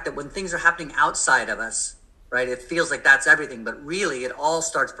the fact that when things are happening outside of us, right, it feels like that's everything, but really it all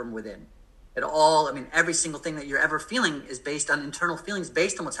starts from within. Every single thing that you're ever feeling is based on internal feelings,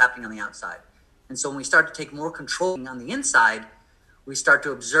 based on what's happening on the outside. And so when we start to take more control on the inside, we start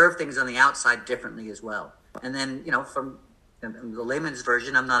to observe things on the outside differently as well. And then, from the layman's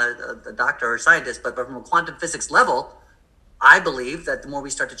version, I'm not a doctor or a scientist, but from a quantum physics level, I believe that the more we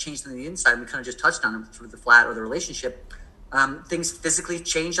start to change on the inside, we kind of just touched on it through the flat or the relationship, things physically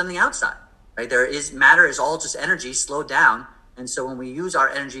change on the outside, right? Matter is all just energy slowed down. And so when we use our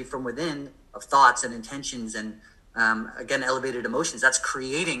energy from within of thoughts and intentions and, again, elevated emotions, that's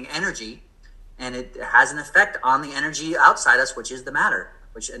creating energy. And it has an effect on the energy outside us, which is the matter.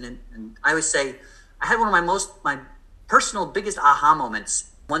 And I always say, I had one of my personal biggest aha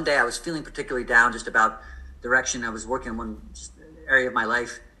moments. One day I was feeling particularly down just about direction. I was working in one area of my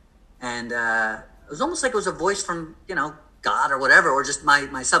life. And it was almost like it was a voice from, God or whatever, or just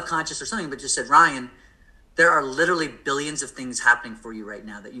my subconscious or something, but just said, Ryan, there are literally billions of things happening for you right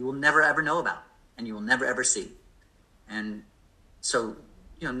now that you will never, ever know about and you will never, ever see. And so,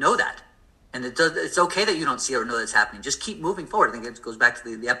 know that. And it's okay that you don't see or know that's happening. Just keep moving forward. I think it goes back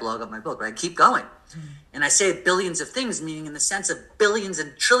to the epilogue of my book, right? Keep going. Mm-hmm. And I say billions of things, meaning in the sense of billions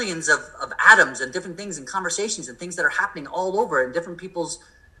and trillions of atoms and different things and conversations and things that are happening all over in different people's,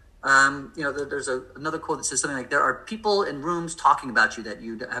 there's another quote that says something like, there are people in rooms talking about you that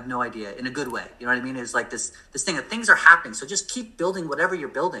you have no idea, in a good way. You know what I mean? It's like this thing that things are happening. So just keep building whatever you're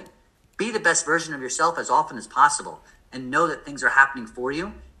building. Be the best version of yourself as often as possible and know that things are happening for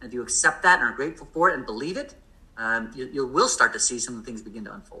you. And if you accept that and are grateful for it and believe it, you will start to see some of the things begin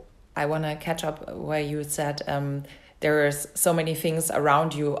to unfold. I want to catch up where you said there's so many things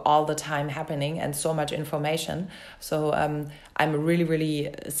around you all the time happening and so much information. So I'm a really,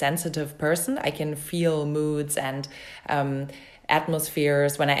 really sensitive person. I can feel moods and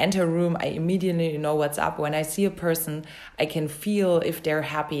atmospheres. When I enter a room, I immediately know what's up. When I see a person, I can feel if they're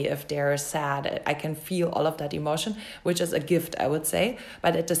happy, if they're sad. I can feel all of that emotion, which is a gift, I would say.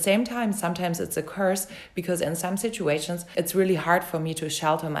 But at the same time, sometimes it's a curse, because in some situations, it's really hard for me to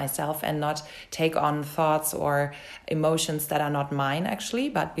shelter myself and not take on thoughts or emotions that are not mine, actually,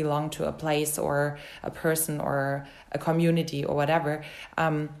 but belong to a place or a person or a community or whatever.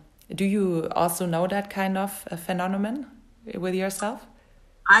 Do you also know that kind of a phenomenon with yourself?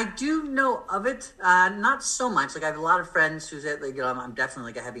 I do know of it, not so much. Like I have a lot of friends who say, I'm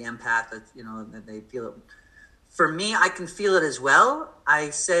definitely like a heavy empath. That they For me, I can feel it as well. I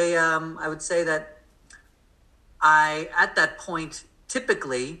would say that at that point,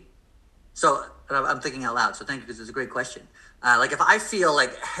 typically, so I'm thinking out loud, so thank you, because it's a great question. Like if I feel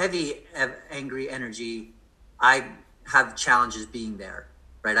like heavy, angry energy, I have challenges being there,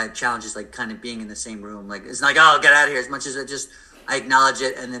 right? I have challenges like kind of being in the same room. Like it's like, oh, get out of here. As much as I acknowledge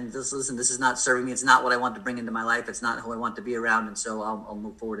it, and then listen, this is not serving me. It's not what I want to bring into my life. It's not who I want to be around. And so I'll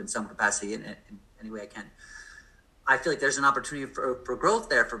move forward in some capacity in any way I can. I feel like there's an opportunity for growth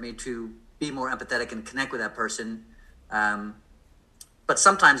there for me to be more empathetic and connect with that person. But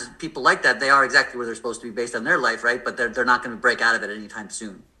sometimes people like that, they are exactly where they're supposed to be based on their life, right? But they're not going to break out of it anytime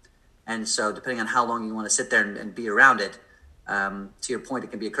soon. And so depending on how long you want to sit there and be around it, to your point,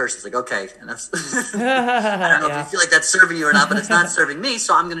 it can be a curse. It's like, okay, and that's, I don't know if you feel like that's serving you or not, but it's not serving me,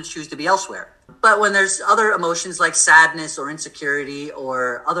 so I'm going to choose to be elsewhere. But when there's other emotions like sadness or insecurity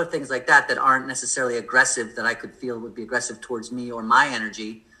or other things like that aren't necessarily aggressive, that I could feel would be aggressive towards me or my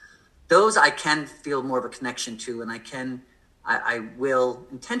energy, those I can feel more of a connection to, and I will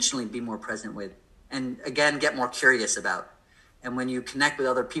intentionally be more present with, and again, get more curious about. And when you connect with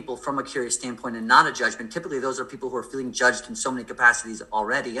other people from a curious standpoint and not a judgment, typically those are people who are feeling judged in so many capacities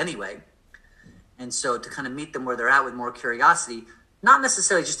already anyway. And so to kind of meet them where they're at with more curiosity, not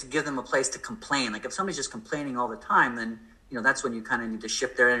necessarily just to give them a place to complain. Like if somebody's just complaining all the time, then, that's when you kind of need to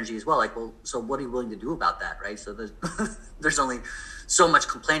shift their energy as well. Like, well, so what are you willing to do about that, right? So there's only so much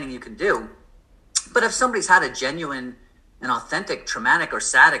complaining you can do. But if somebody's had a genuine and authentic traumatic or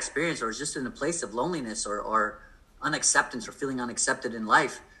sad experience, or is just in a place of loneliness or unacceptance or feeling unaccepted in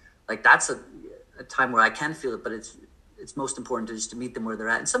life, like that's a time where I can feel it, but it's most important to meet them where they're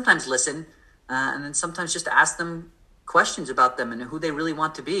at, and sometimes listen, and then sometimes just ask them questions about them and who they really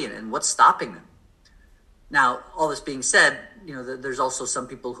want to be and what's stopping them. Now, all this being said, there's also some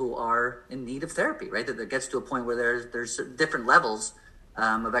people who are in need of therapy, right? That gets to a point where there's different levels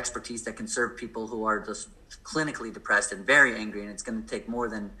of expertise that can serve people who are just clinically depressed and very angry, and it's going to take more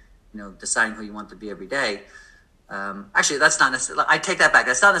than deciding who you want to be every day. Actually, that's not necessarily, I take that back.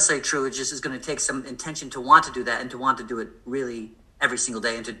 That's not necessarily true. It just is going to take some intention to want to do that and to want to do it really every single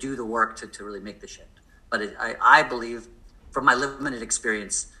day and to do the work to really make the shift. But I believe from my limited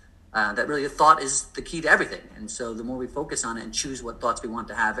experience that really thought is the key to everything. And so the more we focus on it and choose what thoughts we want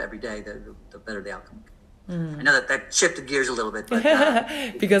to have every day, the better the outcome. I know that shifted gears a little bit, but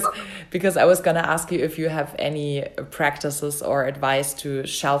because I was going to ask you if you have any practices or advice to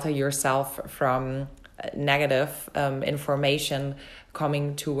shelter yourself from negative information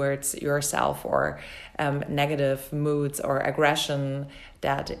coming towards yourself, or negative moods or aggression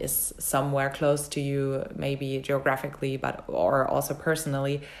that is somewhere close to you, maybe geographically, or also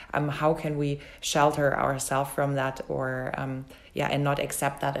personally. How can we shelter ourselves from that, or and not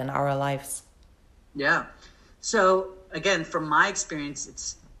accept that in our lives? Yeah. So again, from my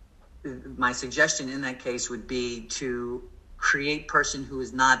experience, my suggestion in that case would be to create person who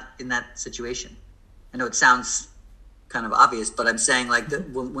is not in that situation. I know it sounds kind of obvious, but I'm saying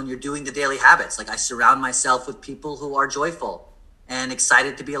when you're doing the daily habits, like I surround myself with people who are joyful and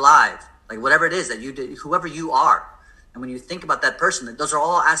excited to be alive, like whatever it is that you do, whoever you are. And when you think about that person, those are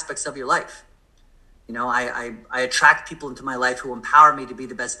all aspects of your life. I attract people into my life who empower me to be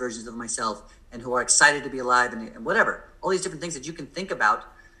the best versions of myself and who are excited to be alive and whatever, all these different things that you can think about.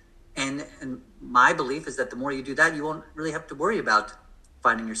 And my belief is that the more you do that, you won't really have to worry about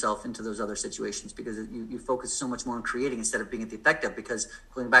finding yourself into those other situations, because you focus so much more on creating instead of being at the effect of. Because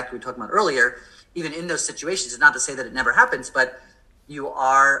going back to what we were talking about earlier, even in those situations, it's not to say that it never happens, but you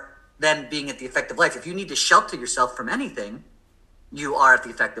are then being at the effect of life. If you need to shelter yourself from anything, you are at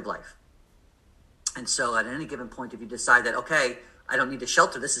the effect of life. And so at any given point, if you decide that, okay, I don't need to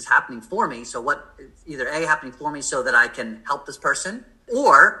shelter, this is happening for me. So what, either A, happening for me so that I can help this person,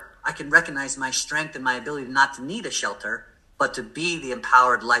 or I can recognize my strength and my ability not to need a shelter, but to be the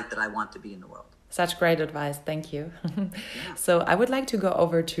empowered light that I want to be in the world. Such great advice. Thank you. So I would like to go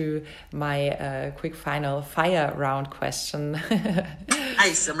over to my quick final fire round question.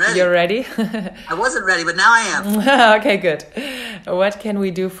 Nice, I'm ready. You're ready? I wasn't ready, but now I am. Okay, good. What can we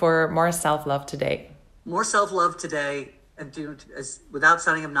do for more self-love today? More self-love today, and without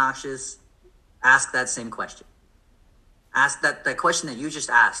sounding obnoxious, ask that same question. Ask that question that you just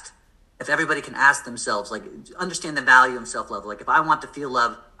asked. If everybody can ask themselves, like, understand the value of self-love. Like, if I want to feel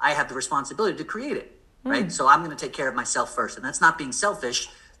love, I have the responsibility to create it, right? So I'm going to take care of myself first. And that's not being selfish.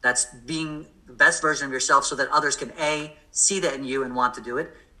 That's being the best version of yourself so that others can, A, see that in you and want to do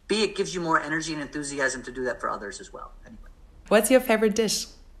it. B, it gives you more energy and enthusiasm to do that for others as well. Anyway. What's your favorite dish?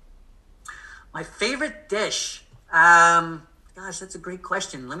 My favorite dish? Gosh, that's a great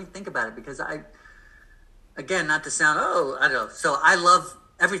question. Let me think about it, because again, not to sound, I don't know. So I love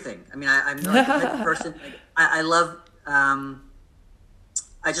everything. I mean, I'm like the type of person, like, I love,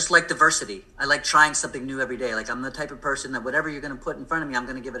 I just like diversity. I like trying something new every day. Like I'm the type of person that whatever you're going to put in front of me, I'm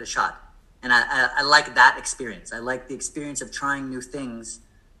going to give it a shot. And I like that experience. I like the experience of trying new things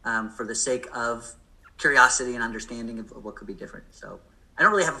for the sake of curiosity and understanding of what could be different. So I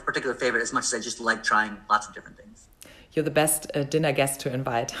don't really have a particular favorite as much as I just like trying lots of different things. You're the best dinner guest to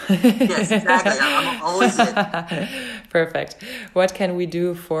invite. Yes, exactly. I'm always it. Perfect. What can we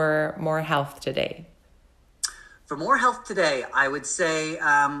do for more health today? For more health today, I would say,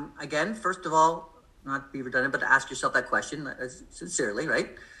 again, first of all, not to be redundant, but to ask yourself that question sincerely, right?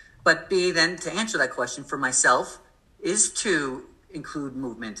 But B, then to answer that question for myself is to include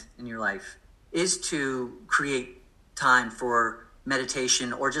movement in your life, is to create time for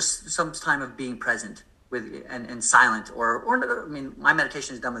meditation or just some time of being present with and silent or I mean, my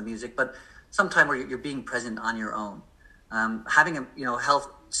meditation is done with music, but sometime where you're being present on your own. Having a,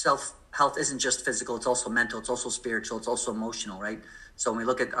 health isn't just physical, it's also mental, it's also spiritual, it's also emotional, right? So when we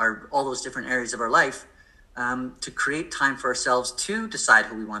look at all those different areas of our life, to create time for ourselves to decide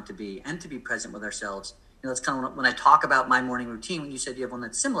who we want to be and to be present with ourselves. That's kind of when I talk about my morning routine, when you said you have one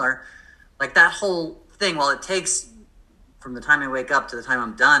that's similar, like that whole thing, while it takes from the time I wake up to the time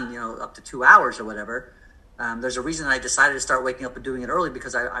I'm done, up to 2 hours or whatever, there's a reason that I decided to start waking up and doing it early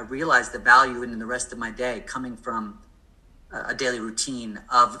because I realized the value in the rest of my day coming from a daily routine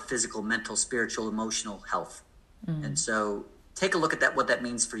of physical, mental, spiritual, emotional health. And so take a look at what that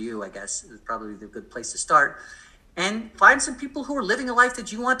means for you, I guess, is probably the good place to start. And find some people who are living a life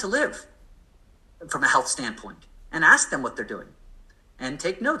that you want to live from a health standpoint and ask them what they're doing. And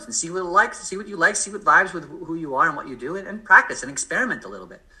take notes and see what you like, see what vibes with who you are and what you do, and practice and experiment a little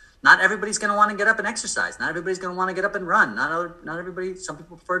bit. Not everybody's going to want to get up and exercise. Not everybody's going to want to get up and run. Not everybody. Some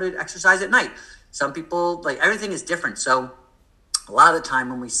people prefer to exercise at night. Some people, like, everything is different. So a lot of the time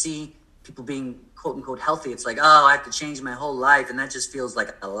when we see people being quote unquote healthy, it's like, oh, I have to change my whole life. And that just feels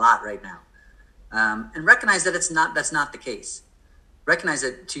like a lot right now. And recognize that that's not the case. Recognize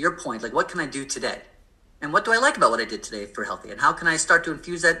that, to your point, like, what can I do today? And what do I like about what I did today for healthy? And how can I start to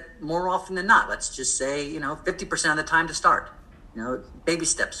infuse that more often than not? Let's just say, 50% of the time to start. Baby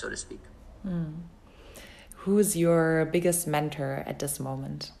steps, so to speak. Who's your biggest mentor at this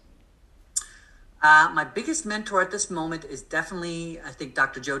moment? My biggest mentor at this moment is definitely, I think,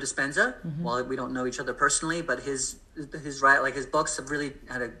 Dr. Joe Dispenza. Well, we don't know each other personally, but his books have really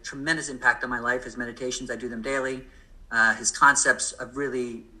had a tremendous impact on my life. His meditations, I do them daily. His concepts have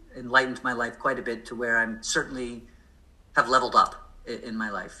really enlightened my life quite a bit to where I'm certainly have leveled up in my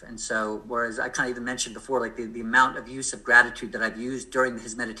life. And so, whereas I kind of even mentioned before, like the amount of use of gratitude that I've used during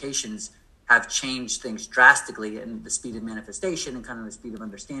his meditations have changed things drastically in the speed of manifestation and kind of the speed of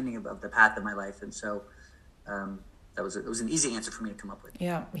understanding of the path of my life. And so it was an easy answer for me to come up with.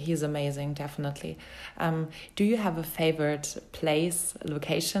 Yeah, he's amazing, definitely. Do you have a favorite place,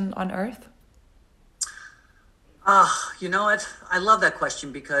 location on Earth? You know what? I love that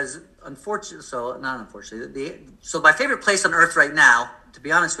question because so my favorite place on Earth right now, to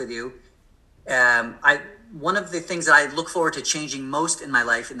be honest with you, one of the things that I look forward to changing most in my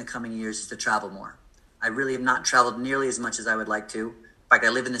life in the coming years is to travel more. I really have not traveled nearly as much as I would like to. In fact, I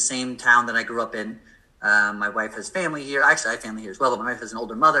live in the same town that I grew up in. My wife has family here. Actually, I have family here as well, but my wife has an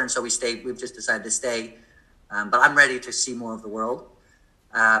older mother, and so we've just decided to stay. But I'm ready to see more of the world.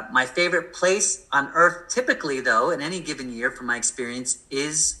 My favorite place on Earth, typically, though, in any given year, from my experience,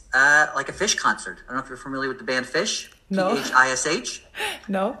 is like a Fish concert. I don't know if you're familiar with the band Fish. No. Phish.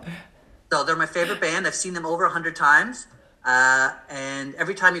 No. So they're my favorite band. I've seen them over 100 times. And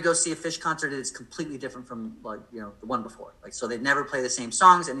every time you go see a Fish concert, it's completely different from the one before. So they never play the same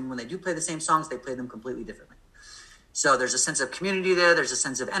songs. And when they do play the same songs, they play them completely differently. So there's a sense of community there. There's a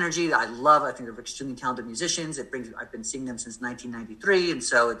sense of energy that I love. I think they're extremely talented musicians. I've been seeing them since 1993. And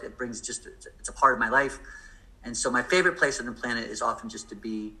so it brings it's a part of my life. And so my favorite place on the planet is often just to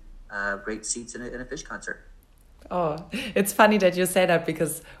be great seats in a Fish concert. Oh, it's funny that you say that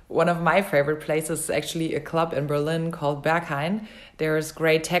because one of my favorite places is actually a club in Berlin called Berghain. There's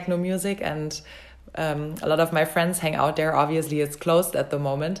great techno music and a lot of my friends hang out there. Obviously, it's closed at the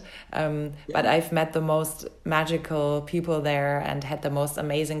moment, but I've met the most magical people there and had the most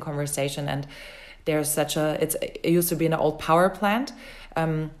amazing conversation. And there's it used to be an old power plant.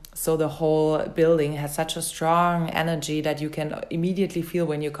 So the whole building has such a strong energy that you can immediately feel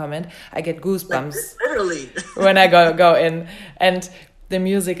when you come in. I get goosebumps literally when I go in, and the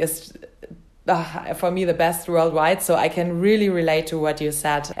music is for me, the best worldwide. So I can really relate to what you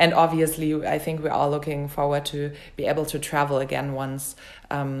said. And obviously, I think we're all looking forward to be able to travel again once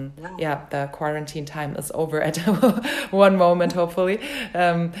the quarantine time is over at one moment, hopefully.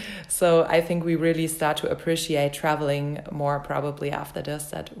 So I think we really start to appreciate traveling more probably after this,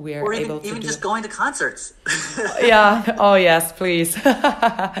 that we're able to even just going to concerts. Yeah. Oh, yes, please.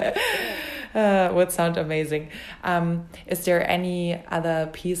 Would sound amazing. Is there any other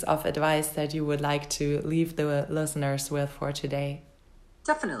piece of advice that you would like to leave the listeners with for today?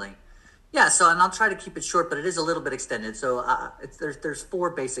 Definitely. Yeah, and I'll try to keep it short, but it is a little bit extended. So there's 4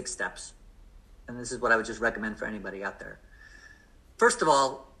 basic steps, and this is what I would just recommend for anybody out there. First of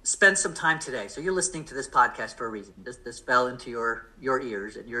all, spend some time today. So you're listening to this podcast for a reason. This fell into your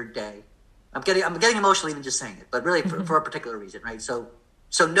ears and your day. I'm getting emotional even just saying it, but really for a particular reason, right? So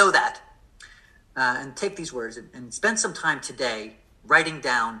know that, and take these words and spend some time today writing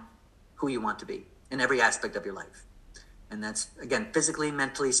down who you want to be in every aspect of your life. And that's, again, physically,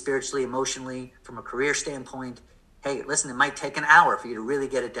 mentally, spiritually, emotionally, from a career standpoint. Hey, listen, it might take an hour for you to really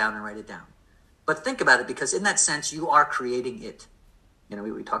get it down and write it down. But think about it, because in that sense, you are creating it. You know,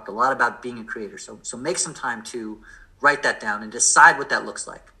 we talked a lot about being a creator. So make some time to write that down and decide what that looks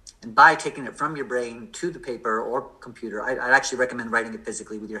like. And by taking it from your brain to the paper or computer, I'd actually recommend writing it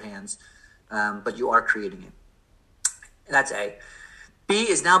physically with your hands, but you are creating it. That's A. B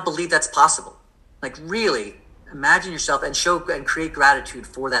is now believe that's possible. Like, really imagine yourself and create gratitude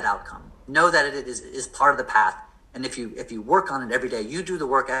for that outcome. Know that it is part of the path. And if you work on it every day, you do the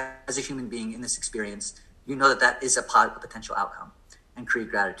work as a human being in this experience, you know that is a potential outcome, and create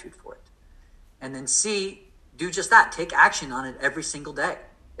gratitude for it. And then C, do just that. Take action on it every single day.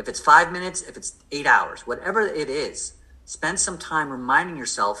 If it's 5 minutes, if it's 8 hours, whatever it is, spend some time reminding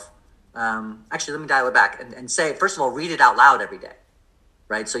yourself. Actually, let me dial it back and say, first of all, read it out loud every day.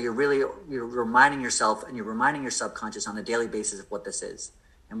 Right? So you're reminding yourself and you're reminding your subconscious on a daily basis of what this is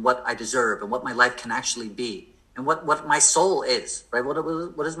and what I deserve and what my life can actually be and what my soul is, right?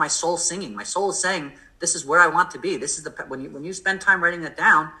 What is my soul singing? My soul is saying, this is where I want to be. This is when you spend time writing that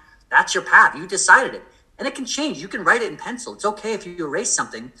down, that's your path. You decided it. And it can change. You can write it in pencil. It's okay if you erase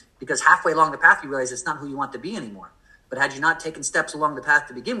something because halfway along the path, you realize it's not who you want to be anymore. But had you not taken steps along the path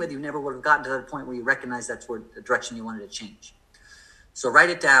to begin with, you never would have gotten to that point where you recognize that's where the direction you wanted to change. So write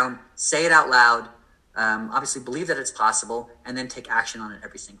it down, say it out loud, obviously believe that it's possible, and then take action on it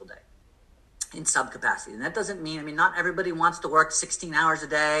every single day in some capacity. And that doesn't mean, not everybody wants to work 16 hours a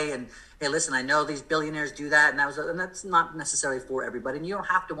day. And hey, listen, I know these billionaires do that, and that's not necessarily for everybody. And you don't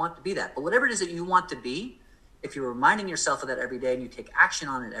have to want to be that. But whatever it is that you want to be, if you're reminding yourself of that every day and you take action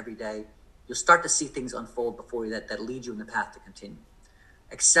on it every day, you'll start to see things unfold before you that lead you in the path to continue.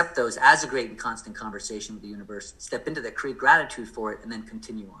 Accept those as a great and constant conversation with the universe. Step into that, create gratitude for it, and then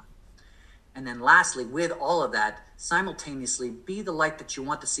continue on. And then lastly, with all of that, simultaneously be the light that you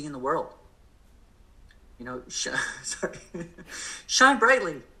want to see in the world. Shine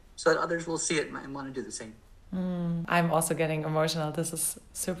brightly so that others will see it and want to do the same. I'm also getting emotional. This is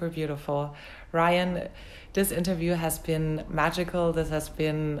super beautiful. Ryan, this interview has been magical. This has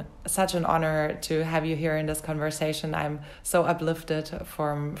been such an honor to have you here in this conversation. I'm so uplifted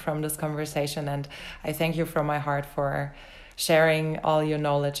from this conversation, and I thank you from my heart for sharing all your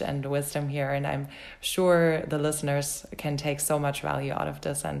knowledge and wisdom here. And I'm sure the listeners can take so much value out of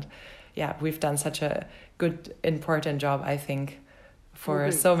this. And yeah, we've done such a good, important job, I think,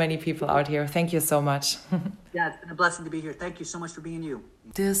 for so many people out here. Thank you so much. Yeah, it's been a blessing to be here. Thank you so much for being you.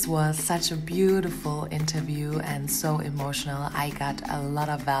 This was such a beautiful interview and so emotional. I got a lot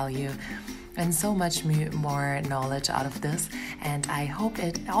of value and so much more knowledge out of this. And I hope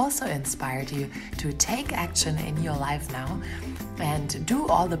it also inspired you to take action in your life now and do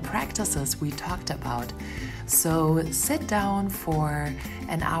all the practices we talked about. So sit down for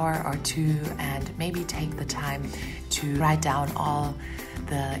an hour or two and maybe take the time to write down all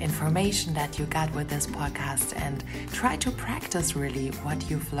the information that you got with this podcast and try to practice really what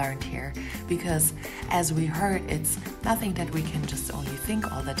you've learned here. Because as we heard, it's nothing that we can just only think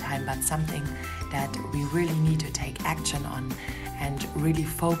all the time, but something that we really need to take action on and really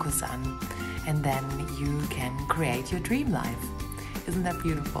focus on. And then you can create your dream life. Isn't that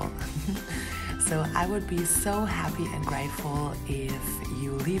beautiful? So I would be so happy and grateful if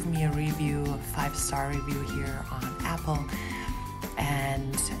you leave me a review, a 5-star review here on Apple.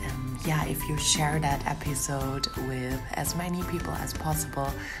 And if you share that episode with as many people as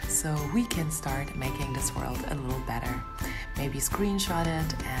possible so we can start making this world a little better. Maybe screenshot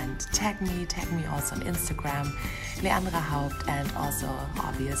it and tag me also on Instagram, Leandra Haupt, and also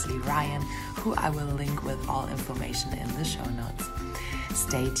obviously Ryan, who I will link with all information in the show notes.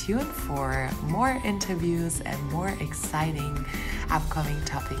 Stay tuned for more interviews and more exciting upcoming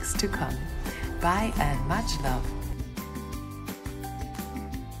topics to come. Bye and much love.